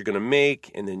of what you're going to make,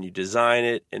 and then you design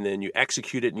it, and then you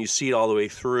execute it, and you see it all the way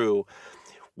through.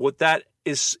 What that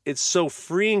is, it's so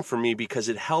freeing for me, because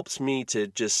it helps me to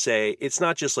just say, it's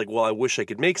not just like, well, I wish I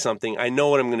could make something. I know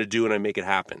what I'm going to do, and I make it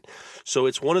happen. So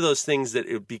it's one of those things that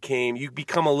you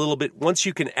become a little bit, once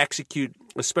you can execute,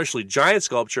 especially giant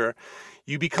sculpture,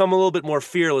 you become a little bit more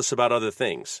fearless about other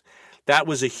things. That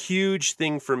was a huge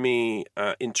thing for me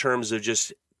in terms of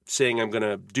just saying I'm going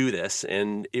to do this,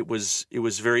 and it was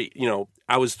very,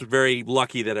 I was very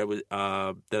lucky that I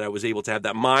was able to have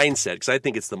that mindset, because I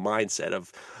think it's the mindset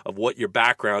of what your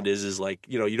background is like,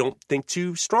 you don't think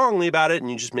too strongly about it and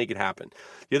you just make it happen.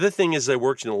 The other thing is I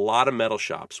worked in a lot of metal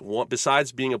shops.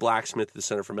 Besides being a blacksmith at the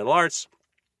Center for Metal Arts,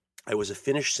 I was a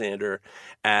finish sander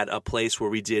at a place where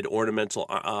we did ornamental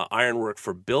ironwork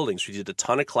for buildings. We did a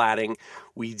ton of cladding.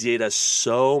 We did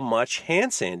so much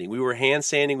hand sanding. We were hand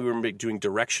sanding. We were doing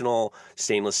directional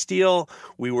stainless steel.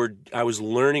 I was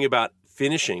learning about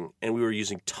finishing, and we were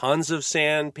using tons of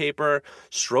sandpaper,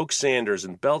 stroke sanders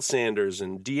and belt sanders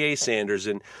and DA sanders,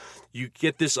 and you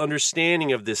get this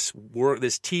understanding of this work,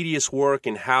 this tedious work,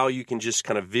 and how you can just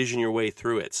kind of vision your way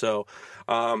through it. So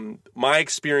my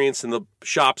experience in the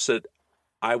shops that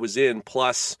I was in,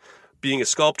 plus being a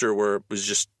sculptor, was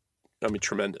just,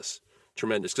 tremendous.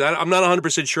 Because I'm not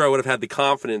 100% sure I would have had the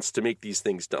confidence to make these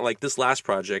things done. Like this last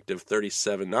project of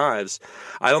 37 knives,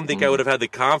 I don't think I would have had the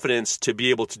confidence to be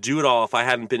able to do it all if I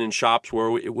hadn't been in shops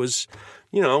where it was,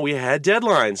 we had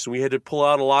deadlines, and we had to pull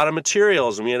out a lot of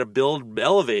materials, and we had to build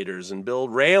elevators and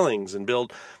build railings and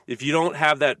build. If you don't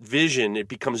have that vision, it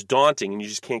becomes daunting, and you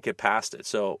just can't get past it.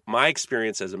 So my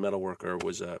experience as a metalworker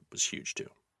was huge too.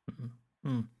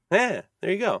 Mm-hmm. Yeah,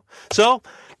 there you go. So,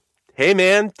 hey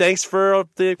man, thanks for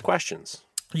the questions.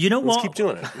 You know what? Let's keep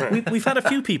doing it. Right. We've had a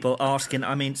few people asking.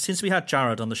 I mean, since we had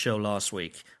Jared on the show last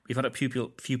week, we've had a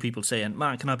few people saying,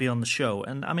 "Man, can I be on the show?"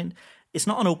 And I mean, it's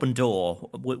not an open door.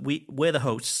 We're the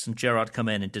hosts, and Gerard come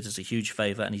in and did us a huge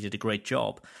favor, and he did a great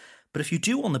job. But if you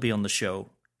do want to be on the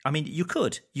show, I mean, you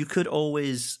could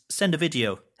always send a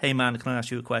video. Hey man, can I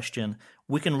ask you a question?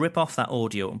 We can rip off that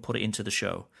audio and put it into the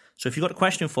show. So if you've got a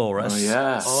question for us,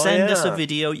 send us a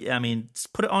video. I mean,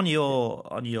 put it on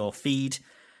your feed.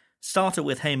 Start it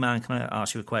with, hey man, can I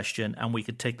ask you a question? And we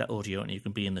could take that audio and you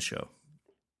can be in the show.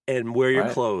 And wear your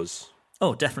clothes.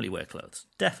 Oh, definitely wear clothes.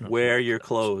 Definitely. Wear your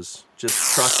clothes.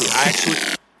 Just trust me. I actually...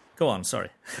 Go on,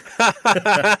 sorry.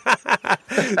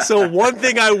 So one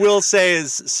thing I will say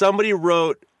is somebody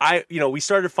wrote, we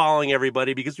started following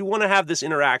everybody because we want to have this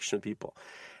interaction with people.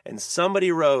 And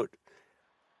somebody wrote,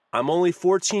 I'm only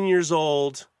 14 years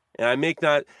old and I make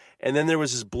not, and then there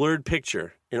was this blurred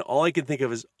picture. And all I could think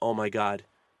of is, oh my God,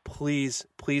 please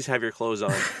have your clothes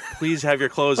on. Please have your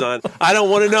clothes on. I don't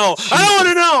want to know. I don't want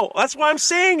to know. That's why I'm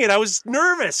saying it. I was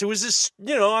nervous. It was this,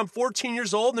 I'm 14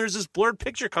 years old and there's this blurred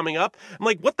picture coming up. I'm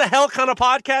like, what the hell kind of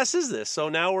podcast is this? So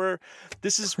now we're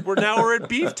at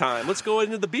beef time. Let's go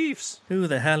into the beefs. Who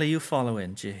the hell are you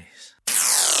following? Jeez.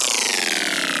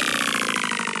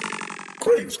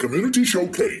 Craig's Community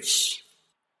Showcase.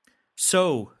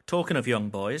 So, talking of young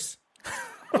boys,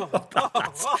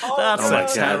 that's a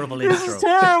terrible intro. This is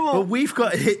terrible. But we've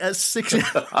got a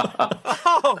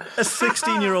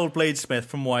 16-year-old bladesmith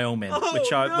from Wyoming,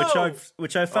 which I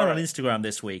found on Instagram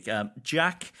this week.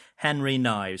 Jack Henry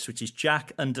Knives, which is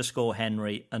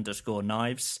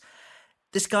Jack_Henry_Knives.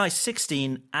 This guy's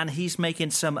 16 and he's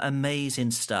making some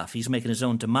amazing stuff. He's making his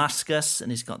own Damascus and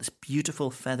he's got this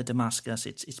beautiful feather Damascus.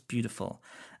 It's beautiful.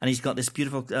 And he's got this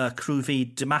beautiful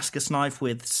Kruvi Damascus knife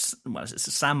with, it's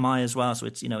a Sam Mai as well. So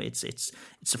it's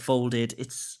a folded,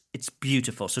 it's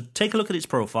beautiful. So take a look at its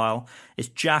profile. It's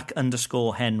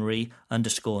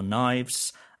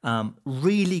Jack_Henry_Knives.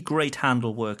 Really great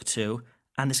handle work too.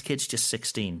 And this kid's just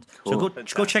 16. Cool. So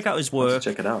go check out his work.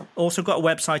 Check it out. Also got a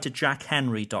website at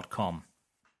jackhenry.com.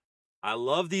 I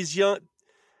love these young...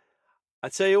 I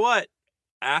tell you what,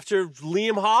 after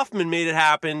Liam Hoffman made it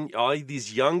happen, all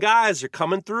these young guys are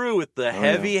coming through with the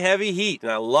heavy heat,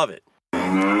 and I love it.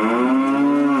 Where's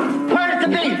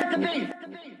the beef?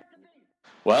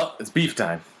 Well, it's beef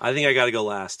time. I think I got to go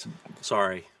last.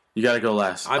 Sorry. You got to go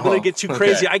last. I'm going to get too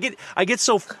crazy. I get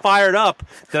so fired up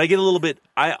that I get a little bit.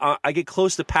 I get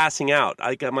close to passing out.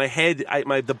 I got my head.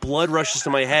 The blood rushes to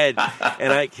my head,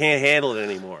 and I can't handle it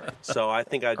anymore. So I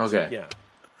think yeah.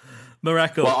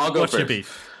 Morocco, well, I'll go what's first. your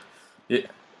beef? Yeah.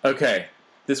 Okay.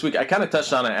 This week I kind of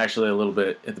touched on it actually a little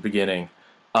bit at the beginning.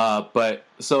 But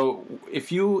so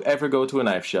if you ever go to a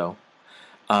knife show,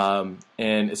 and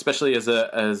especially as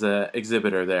a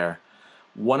exhibitor there,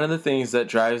 one of the things that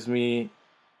drives me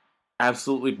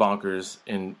absolutely bonkers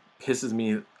and pisses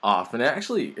me off, and it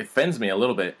actually offends me a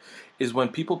little bit, is when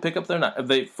people pick up their knife.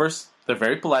 They're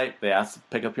very polite. They ask to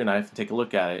pick up your knife and take a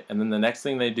look at it, and then the next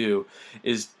thing they do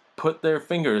is put their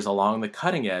fingers along the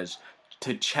cutting edge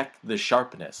to check the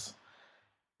sharpness.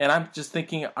 And I'm just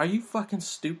thinking, are you fucking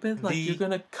stupid? Like, you're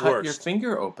gonna cut your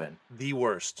finger open. The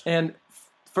worst. And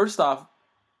first off,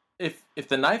 if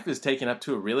the knife is taken up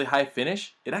to a really high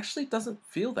finish, it actually doesn't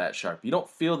feel that sharp. You don't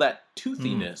feel that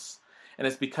toothiness. And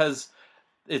it's because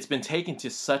it's been taken to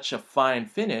such a fine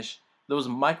finish, those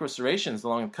micro serrations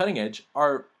along the cutting edge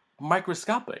are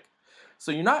microscopic.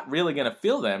 So you're not really going to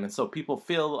feel them. And so people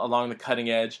feel along the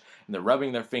cutting edge and they're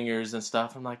rubbing their fingers and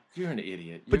stuff. I'm like, you're an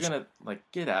idiot. You're going to, like,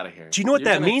 get out of here. Do you know what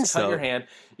that means, cut though? Your hand.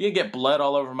 You're going to get blood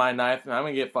all over my knife, and I'm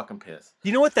going to get fucking pissed.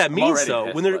 You know what that means,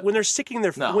 though? Pissed, when they're sticking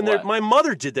their... No, my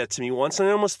mother did that to me once, and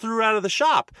I almost threw her out of the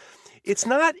shop. It's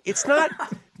not...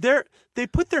 They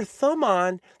put their thumb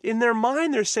on. In their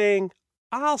mind, they're saying...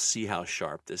 I'll see how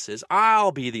sharp this is.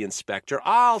 I'll be the inspector.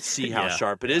 I'll see how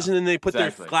sharp it is. And then they put their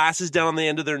glasses down on the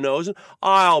end of their nose, and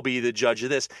I'll be the judge of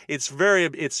this. It's a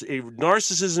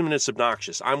narcissism, and it's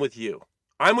obnoxious. I'm with you.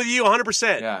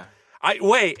 100%. Yeah.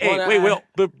 Wait.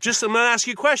 But just, I'm going to ask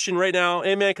you a question right now.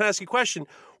 Hey, man, can I ask you a question?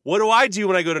 What do I do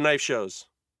when I go to knife shows?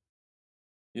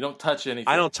 You don't touch anything.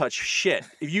 I don't touch shit.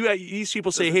 If these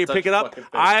people say, hey, pick it up,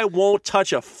 I won't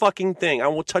touch a fucking thing. I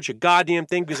won't touch a goddamn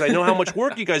thing because I know how much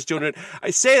work you guys do. And I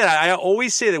say that. I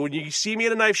always say that. When you see me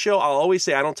at a knife show, I'll always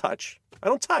say, I don't touch.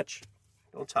 Don't touch.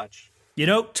 You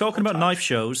know, talking about knife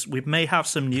shows, we may have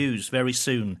some news very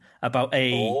soon about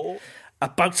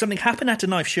something happening at a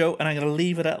knife show, and I'm going to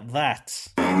leave it at that.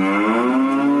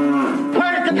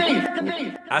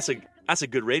 That's a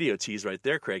good radio tease right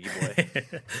there, Craigie boy.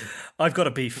 I've got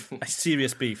a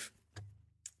serious beef.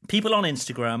 People on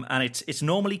Instagram, and it's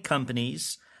normally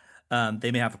companies.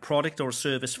 They may have a product or a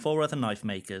service for other knife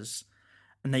makers,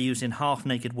 and they're using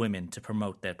half-naked women to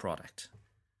promote their product.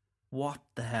 What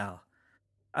the hell?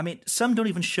 I mean, some don't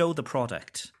even show the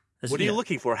product. What are you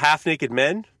looking for? Half-naked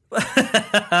men?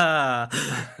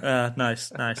 Nice.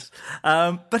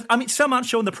 But I mean, some aren't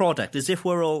showing the product, as if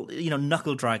we're all,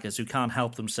 knuckle draggers who can't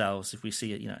help themselves if we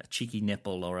see a cheeky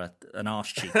nipple or an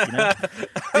arse cheek.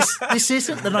 This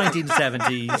isn't the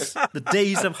 1970s. The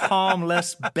days of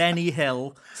harmless Benny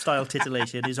Hill style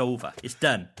titillation is over. It's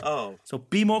done. Oh, so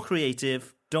be more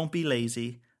creative. Don't be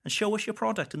lazy, and show us your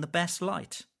product in the best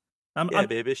light.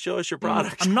 Baby, show us your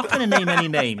product. I'm not going to name any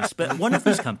names, but one of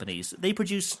these companies, they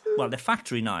produce, they're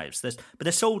factory knives, but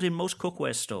they're sold in most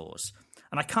cookware stores.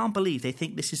 And I can't believe they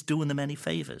think this is doing them any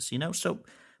favours, So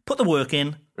put the work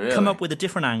in, come up with a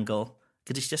different angle,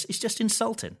 because it's just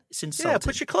insulting. It's insulting. Yeah,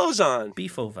 put your clothes on.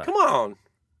 Beef over. Come on.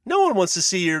 No one wants to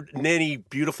see your nanny,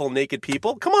 beautiful, naked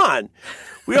people. Come on.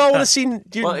 We all want to see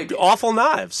your awful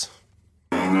knives.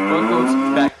 Well, it goes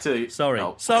back to... Sorry.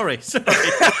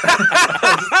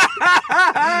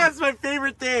 That's my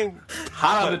favorite thing.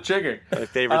 Hot on the trigger. My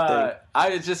favorite thing. I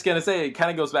was just going to say, it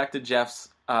kind of goes back to Jeff's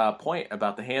point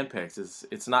about the hand picks.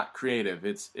 It's not creative.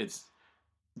 It's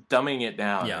dumbing it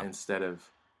down instead of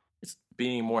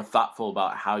being more thoughtful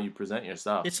about how you present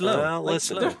yourself. It's low. Well,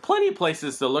 listen. There's plenty of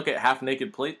places to look at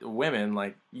half-naked women.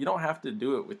 Like, you don't have to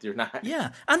do it with your knife.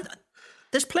 Yeah, and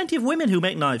there's plenty of women who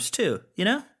make knives too,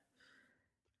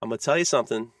 I'm going to tell you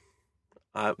something.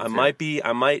 I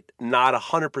might not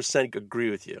 100%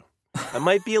 agree with you. I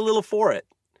might be a little for it.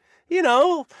 A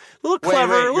little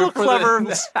clever,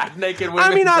 naked women.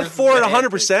 I mean, not for it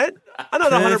 100%. I'm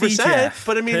not 100%,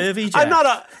 but I mean, I'm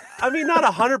not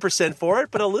 100% for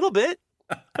it, but a little bit.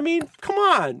 I mean, come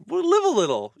on, we'll live a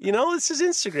little. This is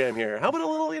Instagram here. How about a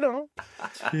little?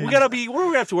 We gotta be.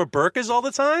 We have to wear burqas all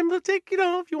the time. But if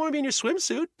you want to be in your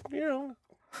swimsuit,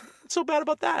 what's so bad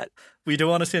about that? We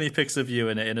don't want to see any pics of you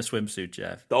in a swimsuit,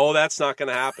 Jeff. Oh, that's not going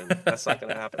to happen. That's not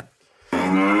going to happen.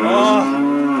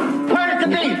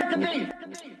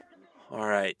 All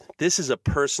right. This is a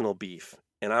personal beef,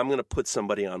 and I'm going to put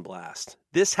somebody on blast.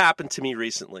 This happened to me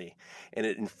recently, and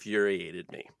it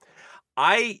infuriated me.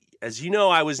 As you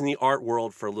know, I was in the art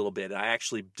world for a little bit. I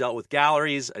actually dealt with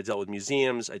galleries. I dealt with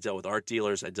museums. I dealt with art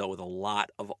dealers. I dealt with a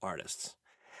lot of artists.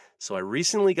 So I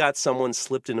recently got someone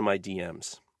slipped into my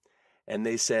DMs. And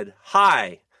they said,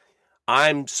 hi,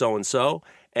 I'm so-and-so,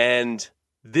 and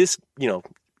this,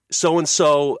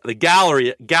 so-and-so, the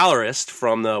gallerist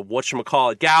from the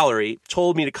whatchamacallit gallery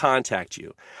told me to contact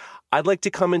you. I'd like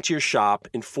to come into your shop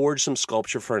and forge some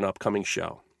sculpture for an upcoming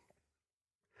show.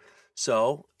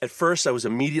 So at first I was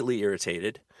immediately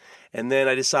irritated, and then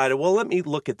I decided, well, let me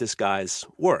look at this guy's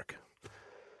work.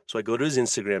 So I go to his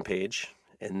Instagram page,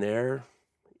 and there,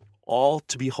 all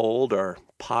to behold, are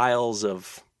piles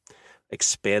of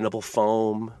expandable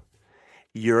foam,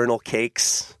 urinal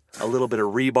cakes, a little bit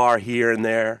of rebar here and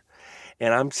there.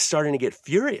 And I'm starting to get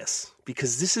furious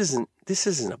because this isn't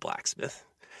a blacksmith.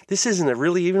 This isn't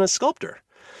really even a sculptor.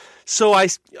 So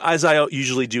as I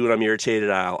usually do when I'm irritated,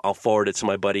 I'll forward it to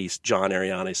my buddy John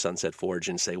Ariane, Sunset Forge,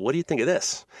 and say, what do you think of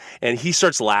this? And he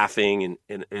starts laughing,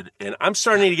 and I'm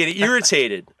starting to get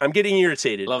irritated. I'm getting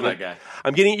irritated. Love that guy.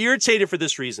 I'm getting irritated for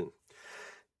this reason.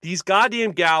 These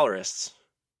goddamn gallerists,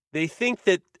 they think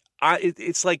that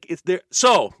it's there.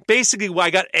 So basically, I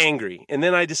got angry, and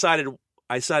then I decided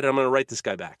I'm going to write this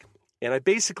guy back. And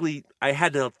I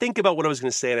had to think about what I was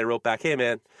going to say, and I wrote back, "Hey,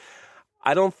 man,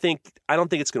 I don't think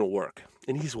it's going to work."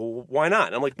 And he's, "Well, why not?"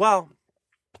 And I'm like, "Well,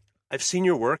 I've seen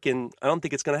your work, and I don't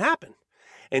think it's going to happen."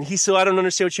 And he said, "I don't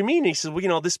understand what you mean." And he said,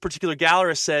 "Well, this particular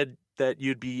gallerist said that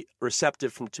you'd be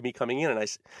receptive to me coming in."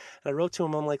 And I wrote to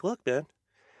him, I'm like, "Look, man,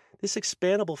 this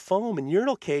expandable foam and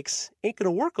urinal cakes ain't going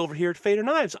to work over here at Fader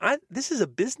Knives. This is a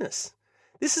business.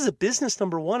 This is a business,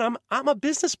 number one. I'm a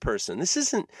business person. This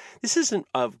isn't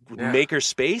a maker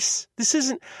space. This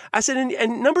isn't." I said,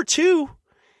 and number two,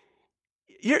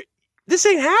 this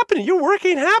ain't happening. Your work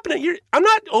ain't happening. I'm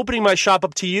not opening my shop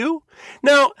up to you.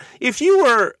 Now, if you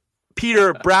were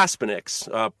Peter Braspenix,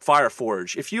 Fire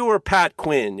Forge, if you were Pat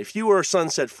Quinn, if you were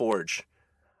Sunset Forge,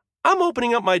 I'm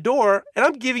opening up my door and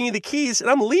I'm giving you the keys and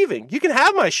I'm leaving. You can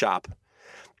have my shop.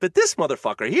 But this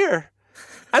motherfucker here,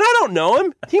 and I don't know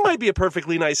him, he might be a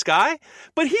perfectly nice guy,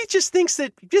 but he just thinks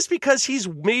that just because he's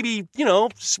maybe,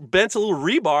 bent a little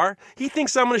rebar, he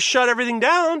thinks I'm going to shut everything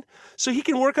down so he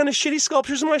can work on his shitty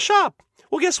sculptures in my shop.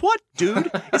 Well, guess what, dude?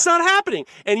 It's not happening.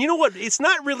 And you know what? It's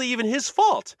not really even his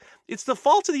fault. It's the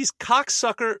fault of these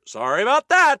cocksucker. Sorry about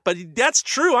that, but that's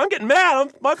true. I'm getting mad. I'm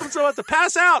about to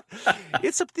pass out.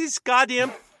 It's these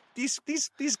goddamn these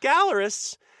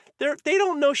gallerists. They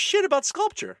don't know shit about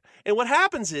sculpture. And what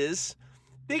happens is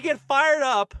they get fired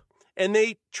up and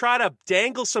they try to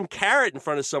dangle some carrot in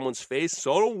front of someone's face.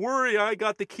 So don't worry, I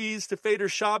got the keys to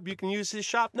Fader's shop. You can use his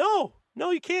shop. No,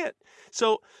 you can't.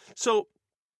 So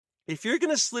if you're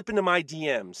going to slip into my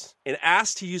DMs and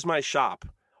ask to use my shop,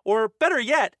 or better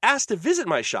yet, ask to visit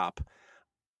my shop,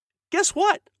 guess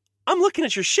what? I'm looking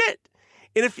at your shit.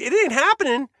 And if it ain't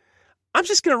happening, I'm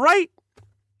just going to write,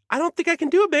 "I don't think I can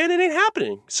do it, man. It ain't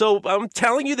happening." So I'm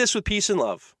telling you this with peace and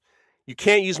love. You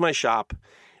can't use my shop.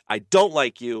 I don't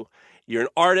like you. You're an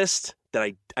artist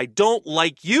that I don't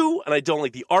like you, and I don't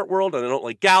like the art world, and I don't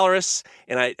like gallerists,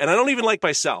 and I don't even like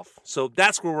myself. So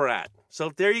that's where we're at. So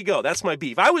there you go. That's my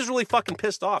beef. I was really fucking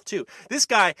pissed off too. This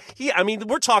guy,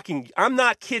 we're talking, I'm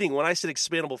not kidding when I said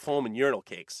expandable foam and urinal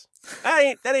cakes.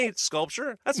 That ain't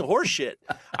sculpture. That's a horse shit.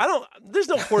 There's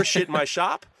no horse shit in my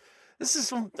shop. This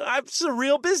is a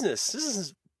real business. This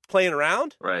isn't playing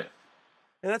around. Right.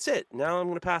 And that's it. Now I'm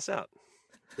going to pass out.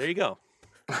 There you go.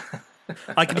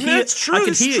 I can hear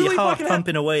your heart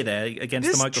pumping away there against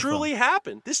the microphone.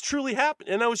 This truly happened.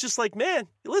 And I was just like, man,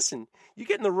 listen, you're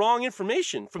getting the wrong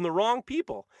information from the wrong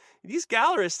people. These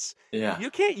gallerists, you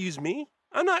can't use me.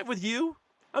 I'm not with you.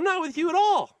 I'm not with you at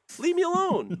all. Leave me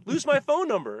alone. Lose my phone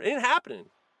number. It ain't happening.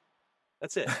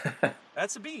 That's it.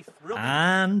 That's a beef. Real beef.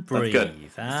 And breathe.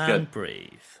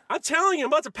 Breathe. I'm telling you,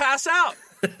 I'm about to pass out.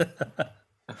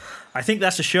 I think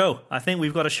that's a show. I think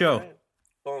we've got a show. Right.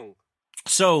 Bong.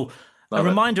 So,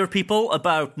 reminder of people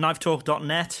about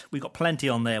knifetalk.net. We've got plenty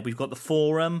on there. We've got the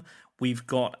forum. We've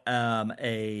got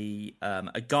a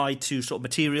guide to sort of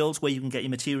materials, where you can get your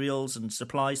materials and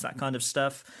supplies, that kind of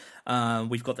stuff.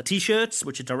 We've got the T-shirts,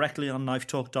 which are directly on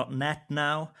knifetalk.net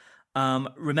now.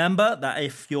 Remember that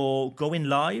if you're going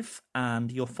live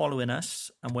and you're following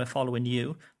us and we're following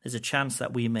you, there's a chance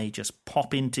that we may just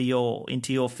pop into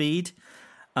your feed.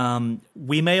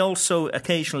 We may also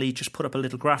occasionally just put up a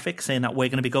little graphic saying that we're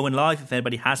going to be going live if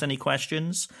anybody has any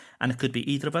questions, and it could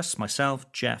be either of us, myself,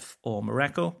 Jeff, or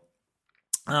Mareko.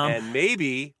 And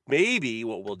maybe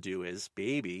what we'll do is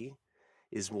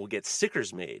we'll get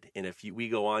stickers made, and if we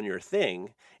go on your thing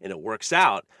and it works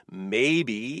out,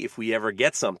 maybe if we ever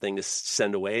get something to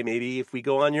send away, maybe if we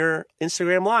go on your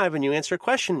Instagram Live and you answer a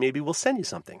question, maybe we'll send you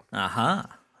something. Not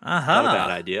a bad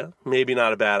idea. Maybe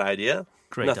not a bad idea.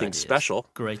 Nothing special.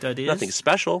 Great ideas. Nothing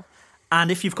special. And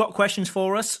if you've got questions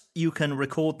for us, you can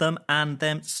record them and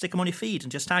then stick them on your feed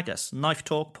and just tag us. Knife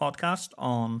Talk Podcast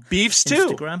on Beefs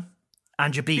Instagram. Too.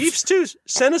 And your beefs. Beefs too.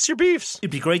 Send us your beefs. It'd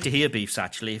be great to hear beefs,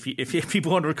 actually. If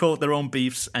people want to record their own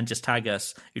beefs and just tag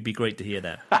us, it'd be great to hear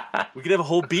that. We could have a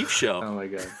whole beef show. Oh, my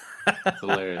God. That's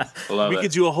hilarious. I love it. We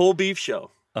could do a whole beef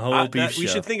show. A whole beef show. We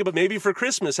should think about maybe for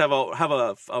Christmas have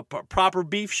a proper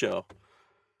beef show.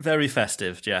 Very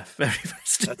festive, Jeff. Very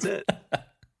festive. That's it.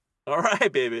 All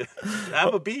right, baby.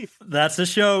 Have a beef. That's the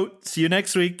show. See you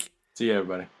next week. See you,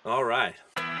 everybody. All right.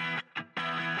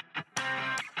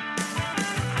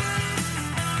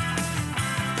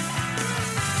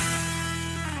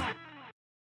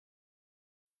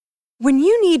 When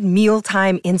you need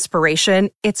mealtime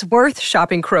inspiration, it's worth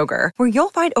shopping Kroger, where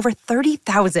you'll find over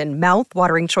 30,000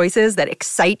 mouth-watering choices that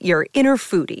excite your inner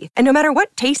foodie. And no matter what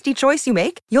tasty choice you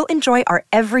make, you'll enjoy our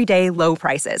everyday low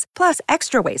prices, plus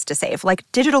extra ways to save, like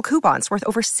digital coupons worth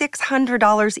over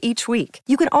 $600 each week.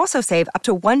 You can also save up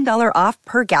to $1 off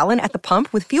per gallon at the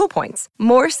pump with fuel points.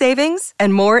 More savings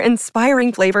and more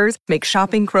inspiring flavors make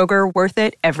shopping Kroger worth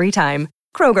it every time.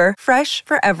 Kroger, fresh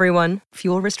for everyone.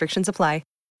 Fuel restrictions apply.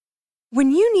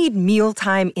 When you need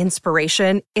mealtime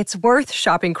inspiration, it's worth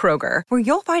shopping Kroger, where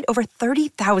you'll find over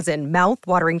 30,000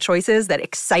 mouth-watering choices that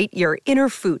excite your inner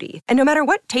foodie. And no matter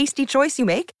what tasty choice you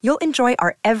make, you'll enjoy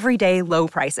our everyday low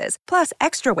prices, plus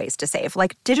extra ways to save,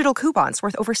 like digital coupons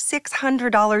worth over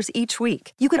 $600 each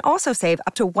week. You can also save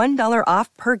up to $1 off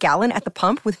per gallon at the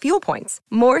pump with fuel points.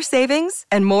 More savings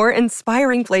and more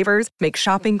inspiring flavors make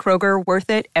shopping Kroger worth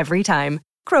it every time.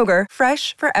 Kroger,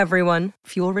 fresh for everyone.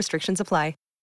 Fuel restrictions apply.